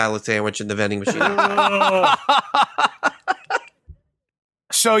the egg salad sandwich in the vending machine.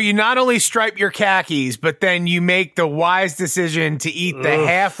 So you not only stripe your khakis, but then you make the wise decision to eat the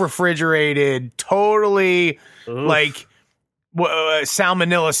half refrigerated, totally like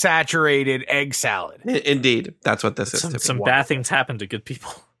salmonella saturated egg salad. Indeed, that's what this is. Some bad things happen to good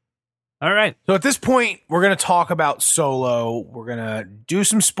people. All right. So at this point, we're going to talk about Solo. We're going to do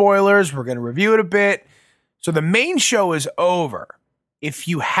some spoilers. We're going to review it a bit. So the main show is over. If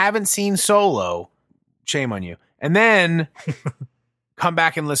you haven't seen Solo, shame on you. And then come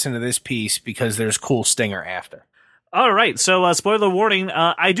back and listen to this piece because there's cool stinger after. All right. So spoiler warning.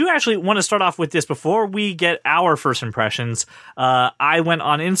 I do actually want to start off with this before we get our first impressions. I went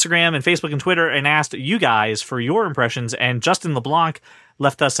on Instagram and Facebook and Twitter and asked you guys for your impressions, and Justin LeBlanc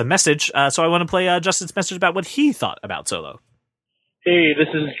left us a message. So I want to play Justin's message about what he thought about Solo. Hey, this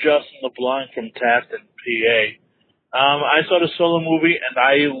is Justin LeBlanc from Tafton, PA. I saw the Solo movie and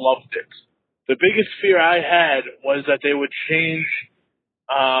I loved it. The biggest fear I had was that they would change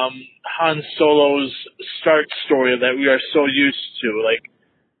Han Solo's start story that we are so used to. Like,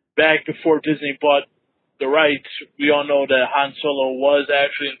 back before Disney bought the rights, we all know that Han Solo was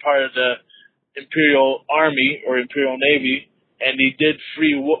actually in part of the Imperial Army or Imperial Navy, and he did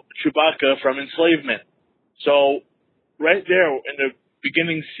free Chewbacca from enslavement. So, right there in the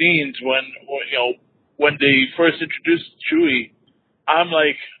beginning scenes when they first introduced Chewie, I'm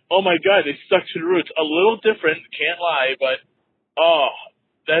like, oh my god, they stuck to the roots. A little different, can't lie, but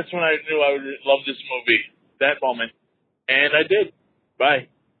that's when I knew I would love this movie. That moment. And I did. Bye.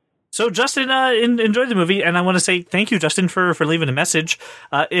 So Justin enjoyed the movie, and I want to say thank you, Justin, for leaving a message.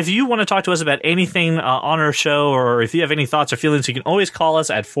 If you want to talk to us about anything on our show, or if you have any thoughts or feelings, you can always call us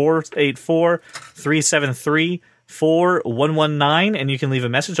at 484-373-4119, and you can leave a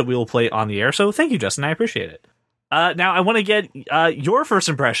message that we will play on the air. So thank you, Justin. I appreciate it. Now, I want to get your first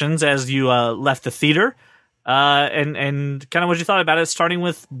impressions as you left the theater, and kind of what you thought about it, starting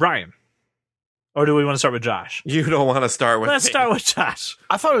with Brian. Or do we want to start with Josh? You don't want to start with Let's me. start with Josh.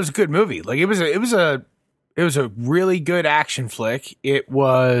 I thought it was a good movie. Like, it was a really good action flick. It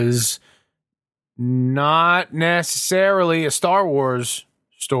was not necessarily a Star Wars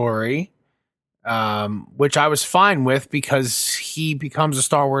story, which I was fine with because he becomes a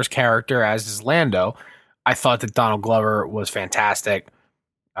Star Wars character, as is Lando. I thought that Donald Glover was fantastic.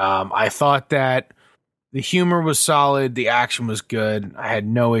 I thought that the humor was solid. The action was good. I had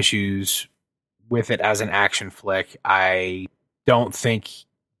no issues with it as an action flick. I don't think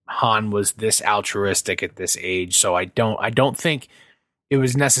Han was this altruistic at this age, so I don't think it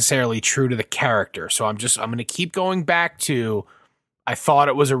was necessarily true to the character. So I'm going to keep going back to, I thought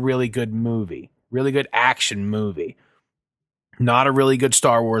it was a really good movie, really good action movie, not a really good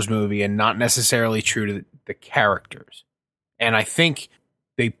Star Wars movie, and not necessarily true to the characters. And I think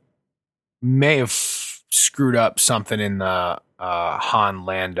they may have screwed up something in the Han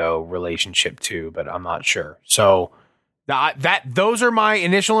Lando relationship too, but I'm not sure. So those are my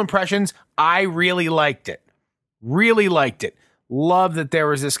initial impressions. I really liked it. Love that there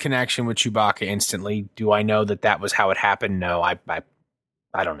was this connection with Chewbacca instantly. Do I know that was how it happened? No, I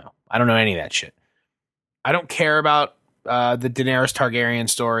don't know. I don't know any of that shit. I don't care about the Daenerys Targaryen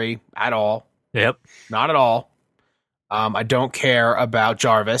story at all. Yep. Not at all. I don't care about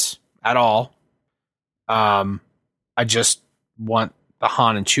Jarvis at all. I just want the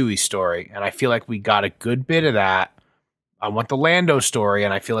Han and Chewie story, and I feel like we got a good bit of that. I want the Lando story,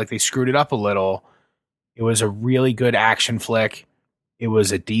 and I feel like they screwed it up a little. It was a really good action flick. It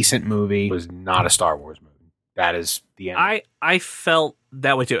was a decent movie. It was not a Star Wars movie. That is the end. I felt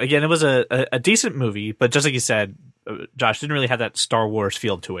that way too. Again, it was a decent movie, but just like you said, Josh, didn't really have that Star Wars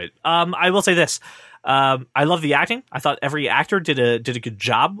feel to it. I will say this. I love the acting. I thought every actor did a good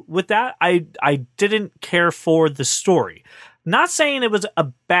job with that. I didn't care for the story. Not saying it was a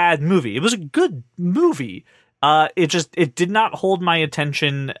bad movie. It was a good movie. It did not hold my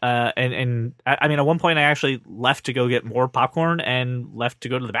attention. And I mean, at one point I actually left to go get more popcorn and left to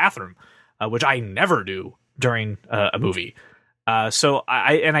go to the bathroom, which I never do during a movie. So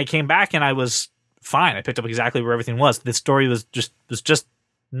I came back and I was fine. I picked up exactly where everything was. The story was just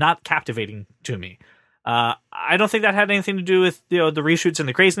not captivating to me. I don't think that had anything to do with the reshoots and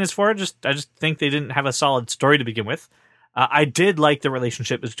the craziness for it. I just think they didn't have a solid story to begin with. I did like the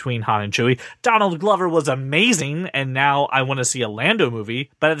relationship between Han and Chewie. Donald Glover was amazing, and now I want to see a Lando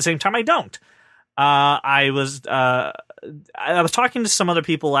movie, but at the same time, I don't. I was talking to some other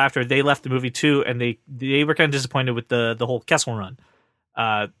people after they left the movie too, and they were kind of disappointed with the whole Kessel Run.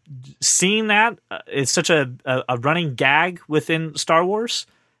 Seeing that is such a running gag within Star Wars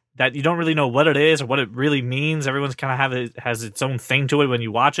that you don't really know what it is or what it really means. Everyone's kind of has its own thing to it when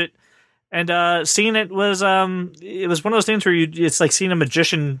you watch it. And seeing it was one of those things where it's like seeing a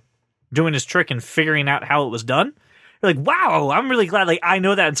magician doing his trick and figuring out how it was done. You're like, wow, I'm really glad. Like, I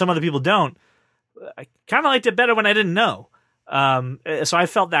know that, and some other people don't. I kind of liked it better when I didn't know. So I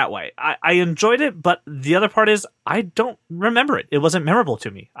felt that way. I enjoyed it, but the other part is I don't remember it. It wasn't memorable to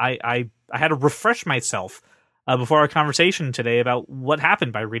me. I had to refresh myself before our conversation today about what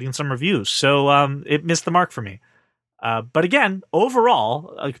happened by reading some reviews. So it missed the mark for me. But again,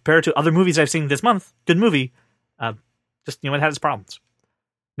 overall, compared to other movies I've seen this month, good movie. Just, it had its problems.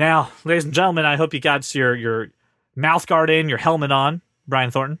 Now, ladies and gentlemen, I hope you got your mouth guard in, your helmet on, Brian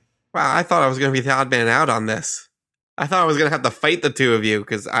Thornton. Wow, I thought I was going to be the odd man out on this. I thought I was going to have to fight the two of you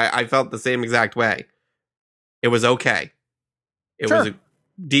because I felt the same exact way. It was okay. It was a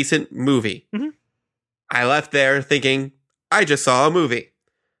decent movie. Mm-hmm. I left there thinking, I just saw a movie.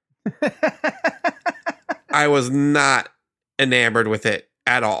 I was not enamored with it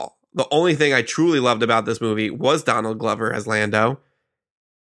at all. The only thing I truly loved about this movie was Donald Glover as Lando.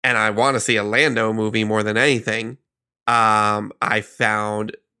 And I want to see a Lando movie more than anything. I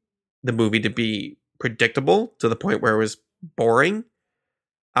found the movie to be predictable to the point where it was boring.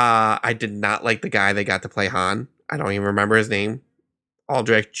 I did not like the guy they got to play Han. I don't even remember his name.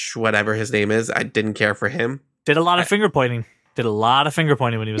 Aldrich, whatever his name is. I didn't care for him. Did a lot of finger pointing. Did a lot of finger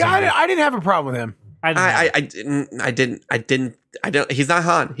pointing when he was. Yeah, I didn't have a problem with him. I didn't. He's not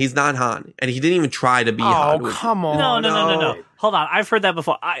Han. He's not Han, and he didn't even try to be Han. Oh, come on! No. Hold on, I've heard that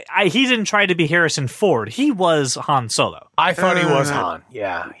before. He didn't try to be Harrison Ford. He was Han Solo. I thought he was Han.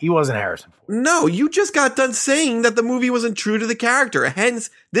 Yeah, he wasn't Harrison Ford. No, you just got done saying that the movie wasn't true to the character. Hence,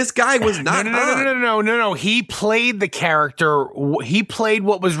 this guy was not Han. No. He played the character. He played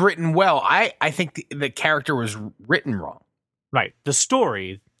what was written well. I think the character was written wrong. Right. The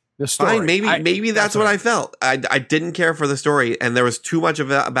story. Fine, maybe that's what I felt. I didn't care for the story, and there was too much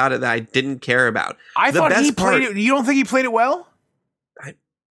about it that I didn't care about. I thought he played it. You don't think he played it well?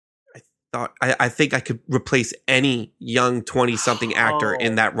 I think I could replace any young 20-something actor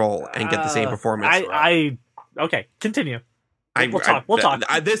in that role and get the same performance. Okay, continue. We'll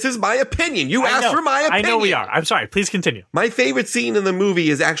talk. This is my opinion. You asked for my opinion. I know we are. I'm sorry. Please continue. My favorite scene in the movie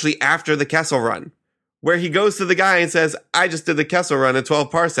is actually after the Kessel Run, where he goes to the guy and says, I just did the Kessel Run in 12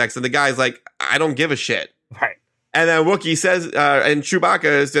 parsecs. And the guy's like, I don't give a shit. Right. And then Wookiee says, and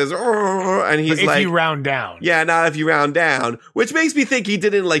Chewbacca says, and he's like, if you round down. Yeah, not if you round down, which makes me think he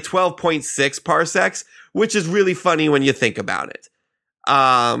did it in like 12.6 parsecs, which is really funny when you think about it.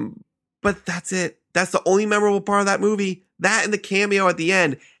 But that's it. That's the only memorable part of that movie. That and the cameo at the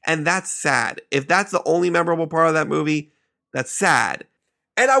end. And that's sad. If that's the only memorable part of that movie, that's sad.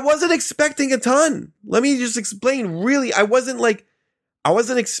 And I wasn't expecting a ton. Let me just explain. Really, I wasn't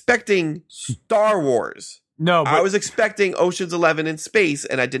expecting Star Wars. No, but I was expecting Ocean's 11 in space,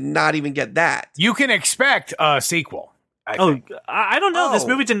 and I did not even get that. You can expect a sequel. I don't know. This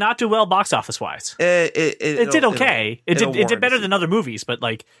movie did not do well box office wise. It did okay. It did better than other movies, but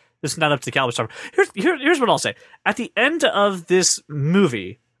like this is not up to the caliber Star Wars. Here's what I'll say. At the end of this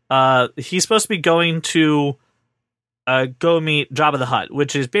movie, he's supposed to be going to go meet Jabba the Hutt,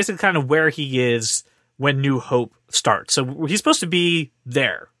 which is basically kind of where he is when New Hope starts. So he's supposed to be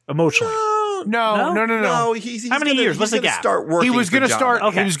there emotionally. No. How many years? What's the gap? He was going to start.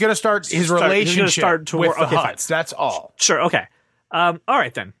 Okay. He was going to start his relationship with the Hutts. That's all. Sure. Okay. All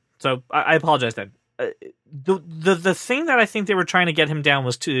right then. So I apologize then. The thing that I think they were trying to get him down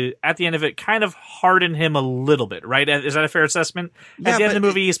was to, at the end of it, kind of harden him a little bit, right? Is that a fair assessment? At the end of the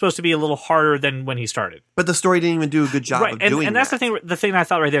movie, he's supposed to be a little harder than when he started. But the story didn't even do a good job of doing that. And that's the thing I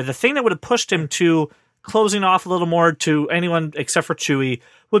thought right there. The thing that would have pushed him to closing off a little more to anyone except for Chewie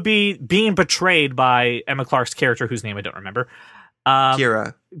would be being betrayed by Emma Clarke's character, whose name I don't remember.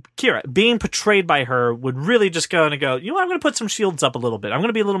 Kira. being portrayed by her would really just go, I'm going to put some shields up a little bit. I'm going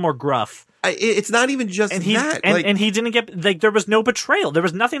to be a little more gruff. It's not even just and that. And he didn't get, like, there was no betrayal. There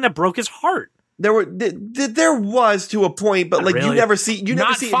was nothing that broke his heart. There was to a point, but like, really? you never see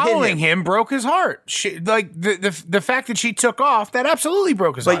not following him broke his heart. Like the fact that she took off, that absolutely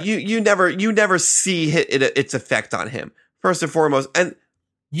broke his heart. But you never see its effect on him, first and foremost. And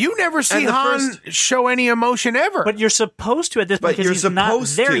you never see Han show any emotion ever. But you're supposed to at this point, because he's not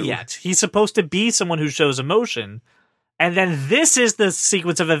there yet. He's supposed to be someone who shows emotion. And then this is the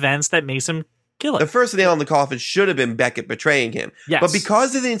sequence of events that makes him kill it. The first nail in the coffin should have been Beckett betraying him. Yes. But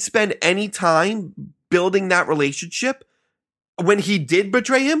because they didn't spend any time building that relationship, when he did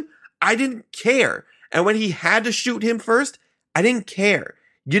betray him, I didn't care. And when he had to shoot him first, I didn't care.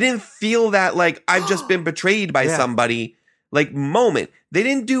 You didn't feel that, like, I've just been betrayed by somebody, like, moment. They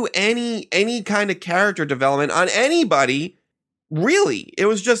didn't do any kind of character development on anybody, really. It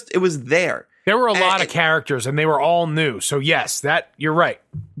was there. There were a lot of characters, and they were all new. So yes, that you're right.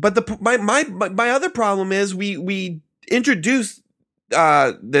 But my other problem is we introduced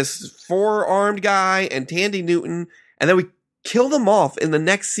this 4-armed guy and Tandy Newton, and then we kill them off in the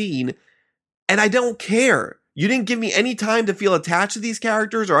next scene, and I don't care. You didn't give me any time to feel attached to these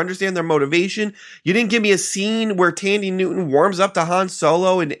characters or understand their motivation. You didn't give me a scene where Tandy Newton warms up to Han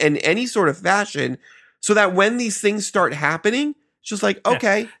Solo in any sort of fashion, so that when these things start happening, it's just like,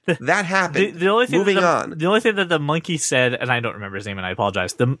 okay, that happened. The only thing Moving on. The only thing that the monkey said, and I don't remember his name, and I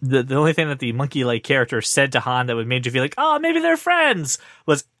apologize. The only thing that the monkey-like character said to Han that would made you feel like, oh, maybe they're friends,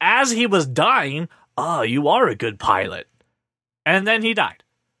 was as he was dying, oh, you are a good pilot. And then he died.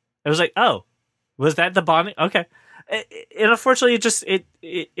 It was like, oh, was that the bonding? Okay. And unfortunately,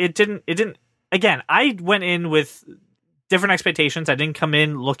 it didn't. Again, I went in with different expectations. I didn't come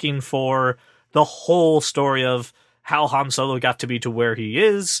in looking for the whole story of how Han Solo got to be to where he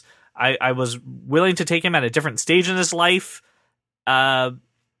is. I was willing to take him at a different stage in his life. I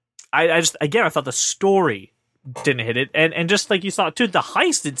thought the story didn't hit it. And just like you saw too, the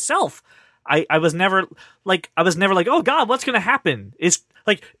heist itself, I was never like, oh God, what's going to happen? Is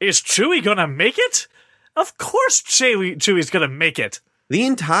Chewie going to make it? Of course Chewie's going to make it. The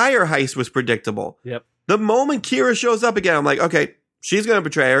entire heist was predictable. Yep. The moment Kira shows up again, I'm like, okay, she's going to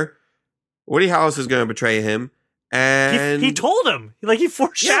betray her. Wasp House is going to betray him. And he told him, like, he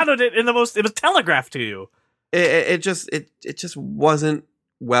foreshadowed it it was telegraphed to you. It just wasn't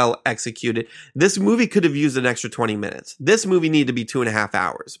well executed. This movie could have used an extra 20 minutes. This movie needed to be 2.5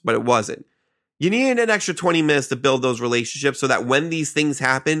 hours, but it wasn't. You needed an extra 20 minutes to build those relationships so that when these things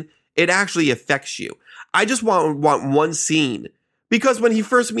happen, it actually affects you. I just want one scene, because when he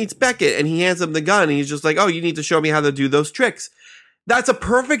first meets Beckett and he hands him the gun and he's just like, oh, you need to show me how to do those tricks. That's a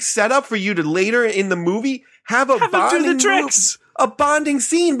perfect setup for you to later in the movie have a bonding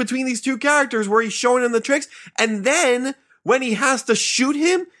scene between these two characters where he's showing him the tricks. And then when he has to shoot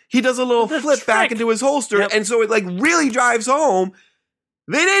him, he does a little flip back into his holster. Yep. And so it like really drives home.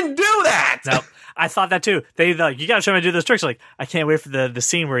 They didn't do that. No, I thought that too. They like, you got to show me how to do those tricks. Like, I can't wait for the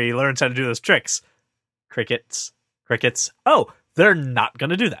scene where he learns how to do those tricks. Crickets. Oh, they're not going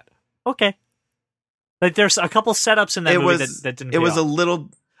to do that. Okay. Like, there's a couple setups in that movie that didn't. It was a little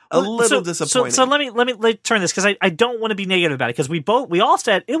disappointing. So let me turn this, because I don't want to be negative about it, because we all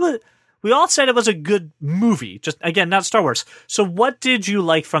said it was a good movie. Just again, not Star Wars. So what did you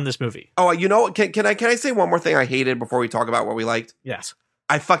like from this movie? Oh, you know, can I say one more thing I hated before we talk about what we liked? Yes.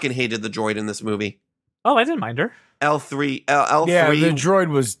 I fucking hated the droid in this movie. Oh, I didn't mind her. L3. Yeah, the droid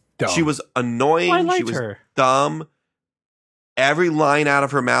was dumb. She was annoying. I liked she was her. Dumb. Every line out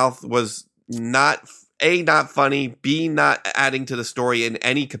of her mouth was not funny, B, not adding to the story in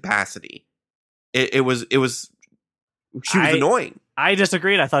any capacity. She was annoying. I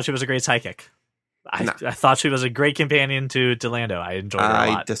disagreed. I thought she was a great psychic. I thought she was a great companion to Lando. I enjoyed her a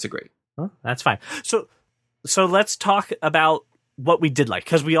lot. I disagree. Well, that's fine. So let's talk about what we did like,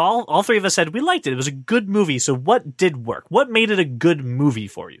 because we all three of us said we liked it. It was a good movie. So what did work? What made it a good movie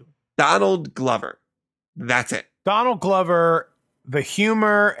for you? Donald Glover. That's it. Donald Glover, the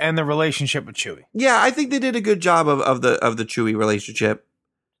humor, and the relationship with Chewie. Yeah, I think they did a good job of the Chewie relationship.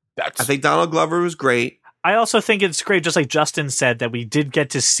 I think Donald Glover was great. I also think it's great, just like Justin said, that we did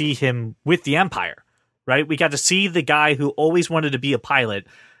get to see him with the Empire, right? We got to see the guy who always wanted to be a pilot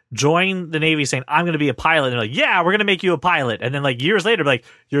join the Navy saying, I'm going to be a pilot. And they're like, yeah, we're going to make you a pilot. And then like years later, like,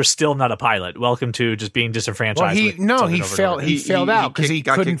 you're still not a pilot. Welcome to just being disenfranchised. Well, he failed out because he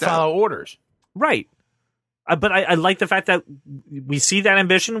couldn't follow orders. Right. But I like the fact that we see that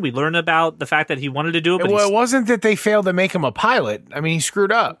ambition. We learn about the fact that he wanted to do it. But it wasn't that they failed to make him a pilot. I mean, he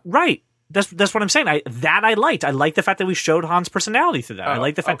screwed up. Right. That's what I'm saying. I liked. I liked the fact that we showed Han's personality through that. I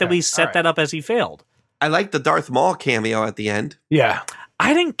like the fact that we set that up as he failed. I liked the Darth Maul cameo at the end. Yeah.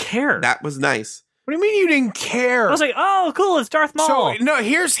 I didn't care. That was nice. What do you mean you didn't care? I was like, oh, cool, it's Darth Maul. So no,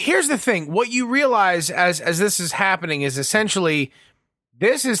 here's the thing. What you realize as this is happening is essentially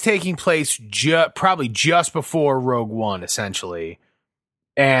this is taking place probably just before Rogue One, essentially.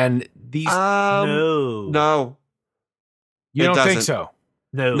 And these no. You don't think so?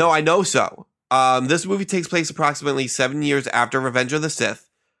 No, I know so. This movie takes place approximately 7 years after Revenge of the Sith.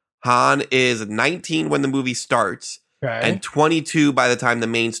 Han is 19 when the movie starts, and 22 by the time the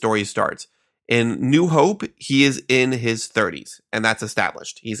main story starts. In New Hope, he is in his 30s, and that's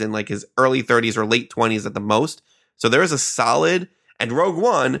established. He's in like his early 30s or late 20s at the most. So there is a solid, and Rogue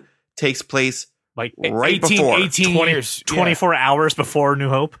One takes place like right before 18 years, 24 hours before New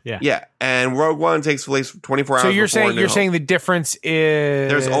Hope. Yeah, and Rogue One takes place 24 hours. So you're saying the difference is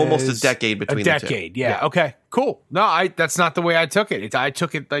there's almost a decade between the two. Yeah. Okay. Cool. No, that's not the way I took it. I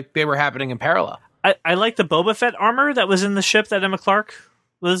took it like they were happening in parallel. I like the Boba Fett armor that was in the ship that Emma Clarke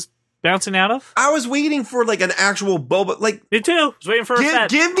was bouncing out of. I was waiting for like an actual Boba. Like me too. I was waiting for a Fett.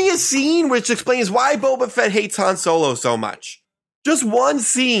 Give me a scene which explains why Boba Fett hates Han Solo so much. Just one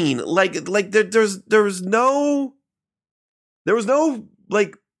scene, there was no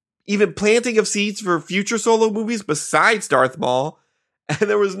like even planting of seeds for future Solo movies besides Darth Maul, and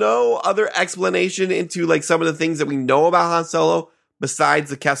there was no other explanation into like some of the things that we know about Han Solo besides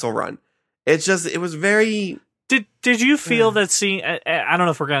the Kessel Run. It was very. Did you feel that seeing? I don't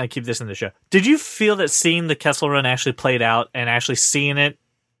know if we're gonna keep this in the show. Did you feel that seeing the Kessel Run actually played out and actually seeing it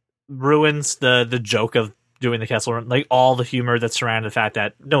ruins the joke of doing the Kessel Run, like all the humor that surrounded the fact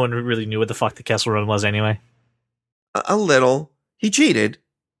that no one really knew what the fuck the Kessel Run was anyway? A little. He cheated.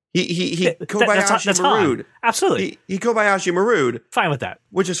 He Kobayashi Maru'd. Absolutely. He Kobayashi Maru'd. Fine with that.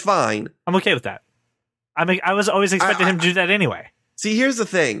 Which is fine. I'm okay with that. I was always expecting him to do that anyway. See, here's the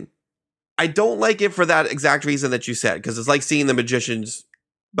thing. I don't like it for that exact reason that you said, because it's like seeing the magicians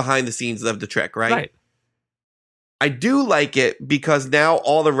behind the scenes of the trick, right? Right. I do like it because now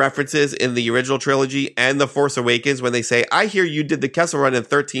all the references in the original trilogy and The Force Awakens, when they say, I hear you did the Kessel Run in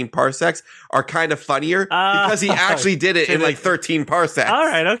 13 parsecs, are kind of funnier because he actually did it in like 13 parsecs. All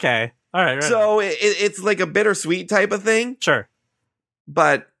right, okay. All right. So it's like a bittersweet type of thing. Sure.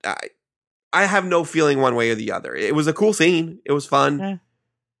 But I have no feeling one way or the other. It was a cool scene. It was fun. Yeah.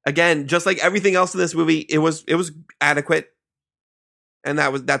 Again, just like everything else in this movie, it was adequate. And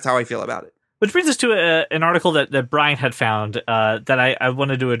that's how I feel about it. Which brings us to an article that Brian had found that I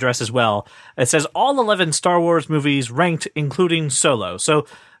wanted to address as well. It says all 11 Star Wars movies ranked, including Solo. So,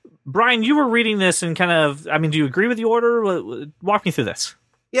 Brian, you were reading this and kind of, do you agree with the order? Walk me through this.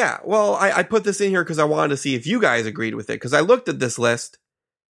 Yeah, well, I put this in here because I wanted to see if you guys agreed with it. Because I looked at this list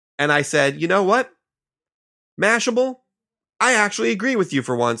and I said, you know what? Mashable, I actually agree with you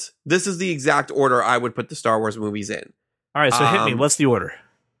for once. This is the exact order I would put the Star Wars movies in. All right, so hit me. What's the order?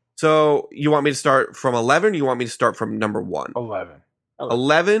 So you want me to start from 11? Or you want me to start from number 1? 11.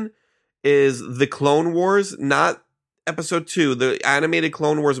 11 is the Clone Wars, not Episode 2, the animated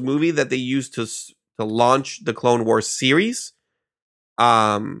Clone Wars movie that they used to launch the Clone Wars series.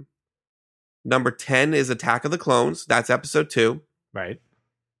 Number 10 is Attack of the Clones. That's Episode 2. Right.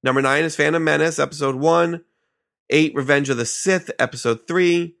 Number 9 is Phantom Menace, Episode 1. 8, Revenge of the Sith, Episode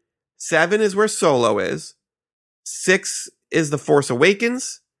 3. 7 is where Solo is. 6 is The Force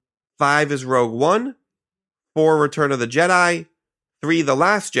Awakens. 5 is Rogue One, 4 Return of the Jedi, 3 The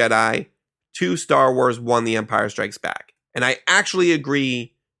Last Jedi, 2 Star Wars, 1 The Empire Strikes Back. And I actually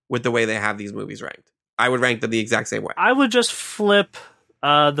agree with the way they have these movies ranked. I would rank them the exact same way. I would just flip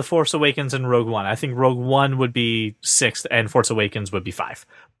The Force Awakens and Rogue One. I think Rogue One would be 6th and Force Awakens would be 5.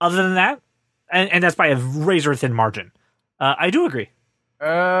 Other than that, and that's by a razor thin margin, I do agree.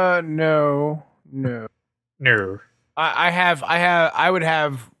 No. I would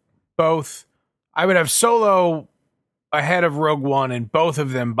have both. I would have Solo ahead of Rogue One and both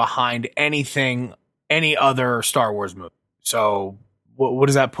of them behind any other Star Wars movie. So what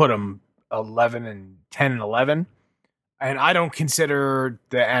does that put them? 11 and 10 and 11? And I don't consider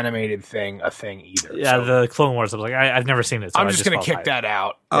the animated thing a thing either. Yeah, so the Clone Wars. I was like, I've never seen it. So I'm just going to kick that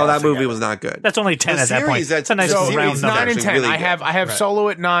out. Oh, that movie was not good. That's only 10 at that point. It's a nice round number. 9 and 10. Really I have Solo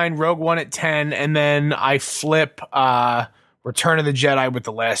at 9, Rogue One at 10, and then I flip Return of the Jedi with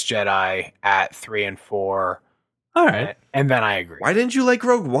The Last Jedi at 3 and 4. All right. And then I agree. Why didn't you like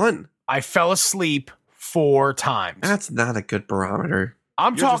Rogue One? I fell asleep 4 times. That's not a good barometer.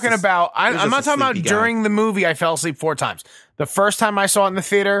 I'm not talking about during the movie, I fell asleep 4 times. The first time I saw it in the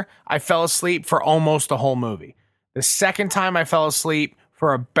theater, I fell asleep for almost the whole movie. The second time I fell asleep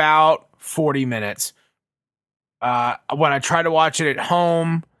for about 40 minutes. When I tried to watch it at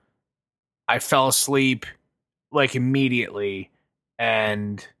home, I fell asleep like immediately.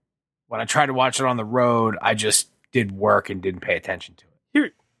 And when I tried to watch it on the road, I just did work and didn't pay attention to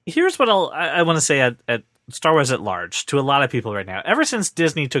it. Here's what I want to say at Star Wars at large to a lot of people right now. Ever since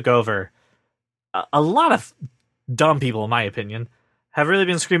Disney took over, a lot of dumb people, in my opinion, have really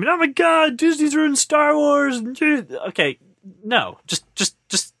been screaming, "Oh my God, Disney's ruined Star Wars!" Okay, no, just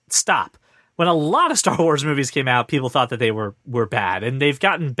stop. When a lot of Star Wars movies came out, people thought that they were bad, and they've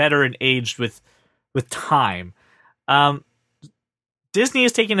gotten better and aged with time. Disney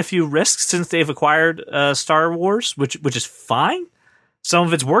has taken a few risks since they've acquired Star Wars, which is fine. Some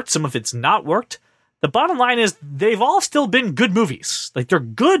of it's worked, some of it's not worked. The bottom line is they've all still been good movies. Like, they're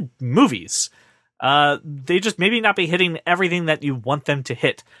good movies. They just maybe not be hitting everything that you want them to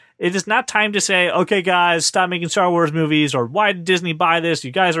hit. It is not time to say, okay, guys, stop making Star Wars movies, or why did Disney buy this?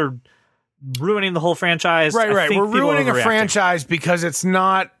 You guys are ruining the whole franchise. Right. We're ruining a franchise because it's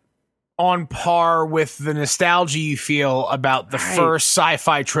not on par with the nostalgia you feel about the first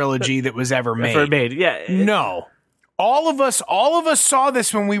sci-fi trilogy that was ever made. Yeah. No. All of us saw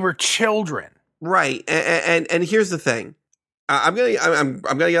this when we were children. Right. And here's the thing. I'm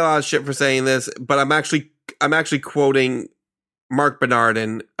gonna get a lot of shit for saying this, but I'm actually quoting Mark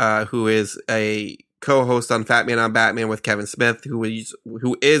Bernardin, who is a co-host on Fat Man on Batman with Kevin Smith, who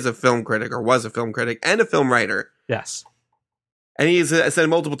is a film critic, or was a film critic, and a film writer. Yes. And he's said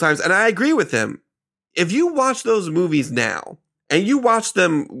multiple times, and I agree with him. If you watch those movies now, and you watch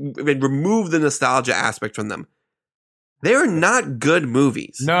them and remove the nostalgia aspect from them, they're not good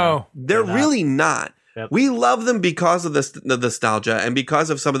movies. No. They're really not. Yep. We love them because of the nostalgia and because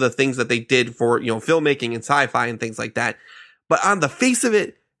of some of the things that they did for, filmmaking and sci-fi and things like that. But on the face of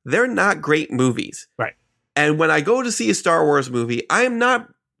it, they're not great movies. Right. And when I go to see a Star Wars movie, I am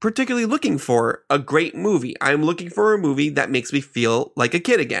not particularly looking for a great movie. I am looking for a movie that makes me feel like a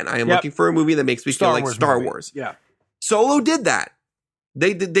kid again. I am looking for a movie that makes me feel like Star Wars. Yeah. Solo did that.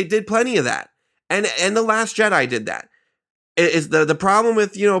 They did plenty of that. And The Last Jedi did that. Is the problem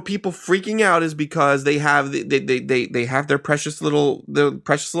with people freaking out is because they have they have their precious little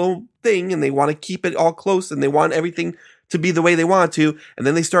thing, and they want to keep it all close, and they want everything to be the way they want to, and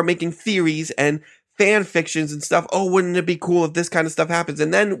then they start making theories and fan fictions and stuff. Oh, wouldn't it be cool if this kind of stuff happens?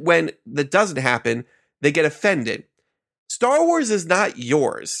 And then when that doesn't happen, they get offended. Star Wars is not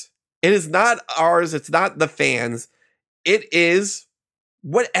yours. It is not ours. It's not the fans. It is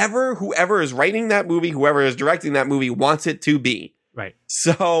whoever is writing that movie, whoever is directing that movie wants it to be. Right.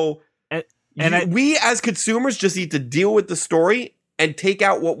 So we as consumers just need to deal with the story and take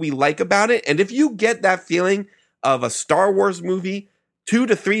out what we like about it. And if you get that feeling of a Star Wars movie 2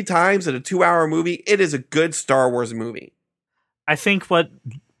 to 3 times in a 2-hour movie, it is a good Star Wars movie. I think what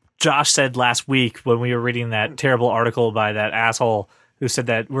Josh said last week when we were reading that terrible article by that asshole who said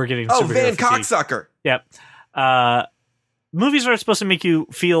that we're getting Van Cocksucker. Yep. Movies are supposed to make you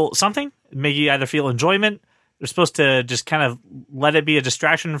feel something, make you either feel enjoyment. They're supposed to just kind of let it be a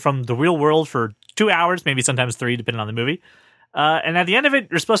distraction from the real world for 2 hours, maybe sometimes 3, depending on the movie. And at the end of it,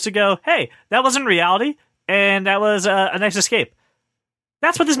 you're supposed to go, hey, that wasn't reality, and that was a nice escape.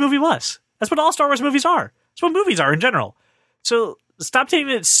 That's what this movie was. That's what all Star Wars movies are. That's what movies are in general. So stop taking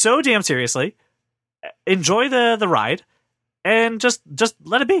it so damn seriously. Enjoy the ride, and just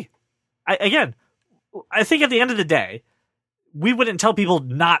let it be. I think at the end of the day, we wouldn't tell people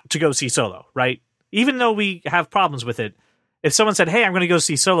not to go see Solo, right? Even though we have problems with it. If someone said, hey, I'm going to go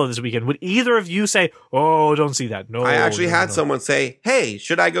see Solo this weekend, would either of you say, oh, don't see that? No. I actually had someone say, hey,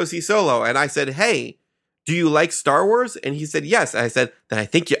 should I go see Solo? And I said, hey, do you like Star Wars? And he said, yes. And I said, then I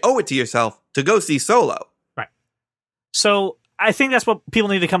think you owe it to yourself to go see Solo. Right. So I think that's what people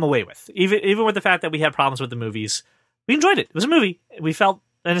need to come away with. Even with the fact that we had problems with the movies, we enjoyed it. It was a movie. We felt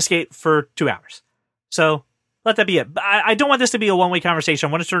an escape for 2 hours. So let that be it. I don't want this to be a one-way conversation.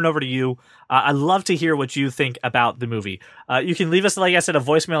 I want to turn it over to you. I'd love to hear what you think about the movie. You can leave us, like I said, a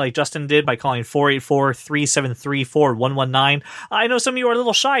voicemail like Justin did by calling 484-373-4119. I know some of you are a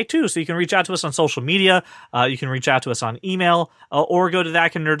little shy, too, so you can reach out to us on social media. You can reach out to us on email, or go to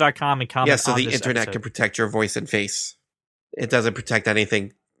thatkindnerd.com and comment on this so the internet episode. can protect your voice and face. It doesn't protect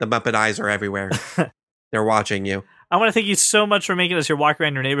anything. The Muppet eyes are everywhere. They're watching you. I want to thank you so much for making us your walk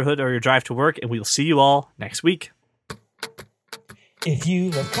around your neighborhood or your drive to work, and we'll see you all next week. If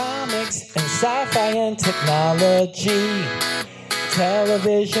you love comics and sci-fi and technology,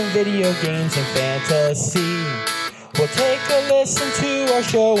 television, video games, and fantasy, well, take a listen to our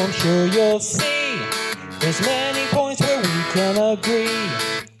show. I'm sure you'll see there's many points where we can agree.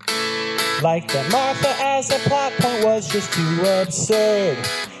 Like that Martha as a plot point was just too absurd.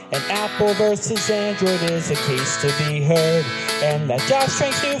 And Apple versus Android is a case to be heard. And that Josh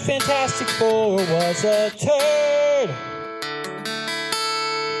Trank's new Fantastic Four was a turd.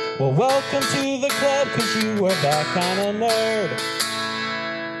 Well, welcome to the club, cause you are that kind of nerd.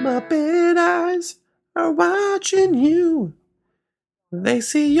 Muppet eyes are watching you. They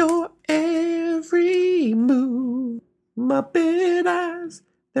see your every move. Muppet eyes,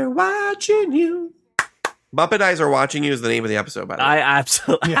 they're watching you. Muppet Eyes Are Watching You is the name of the episode, by the way.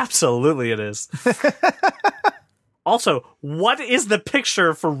 Absolutely it is. Also, what is the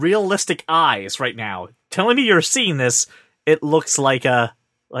picture for realistic eyes right now? Telling me you're seeing this, it looks like a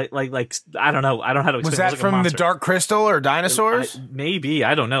like I don't know. I don't know how to explain. Was that from the Dark Crystal or dinosaurs? Maybe,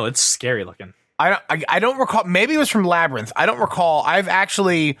 I don't know. It's scary looking. I don't recall. Maybe it was from Labyrinth. I don't recall. I've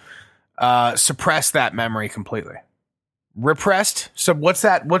actually suppressed that memory completely. Repressed. So what's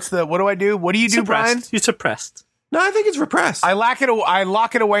that? What do I do? What do you do, Suppressed. Brian? You suppressed. No, I think it's repressed. I lock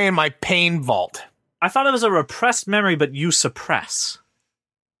it away in my pain vault. I thought it was a repressed memory, but you suppress.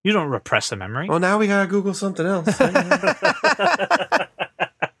 You don't repress a memory. Well, now we gotta Google something else.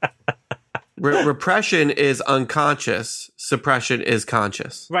 Repression is unconscious. Suppression is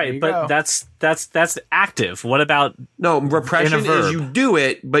conscious. Right, but that's active. What about repression is you do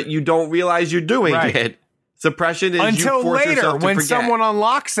it, but you don't realize you're doing it. Suppression is until you force later yourself to when forget. someone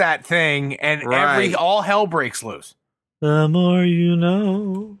unlocks that thing and all hell breaks loose. The more you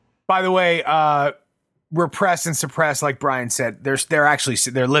know. By the way, repress and suppress, like Brian said, they're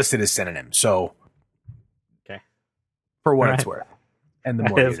listed as synonyms. So, okay, for what it's worth, and the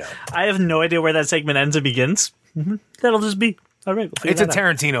more you know. I have no idea where that segment ends and begins. That'll just be all right. We'll it's a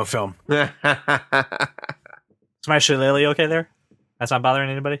Tarantino film. Is my shillelagh okay there? That's not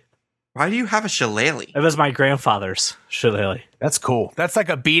bothering anybody. Why do you have a shillelagh? It was my grandfather's shillelagh. That's cool. That's like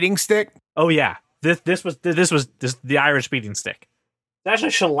a beating stick. Oh yeah, this was the Irish beating stick. It's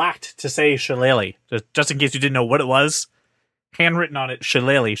actually shellacked to say shillelagh, just in case you didn't know what it was. Handwritten on it,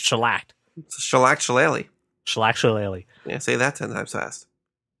 shillelagh, shellacked. It's a shellac shillelagh. Shellac shillelagh. Yeah, say that 10 times fast.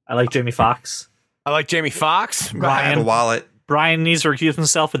 I like Jamie Foxx. I like Jamie Foxx. I have a wallet. Brian needs to recuse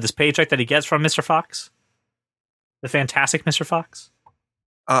himself with this paycheck that he gets from Mr. Fox. The fantastic Mr. Fox.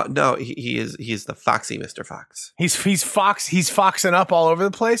 No, he is the foxy Mr. Fox. He's foxing up all over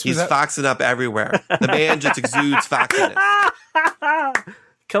the place. He's foxing up everywhere. The man just exudes foxiness.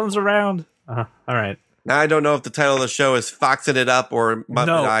 Comes around. All right. Now I don't know if the title of the show is Foxing It Up or Muppet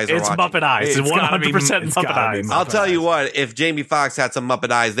Eyes Are it's Watching. Muppet Eyes. It's 100% Muppet Eyes. I'll tell you what, if Jamie Foxx had some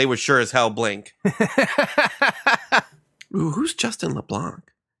Muppet Eyes, they would sure as hell blink. Ooh, who's Justin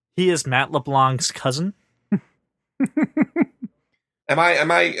LeBlanc? He is Matt LeBlanc's cousin. Am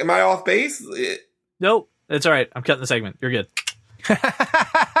I off base? Nope. It's all right. I'm cutting the segment. You're good.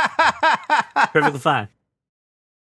 Perfectly fine.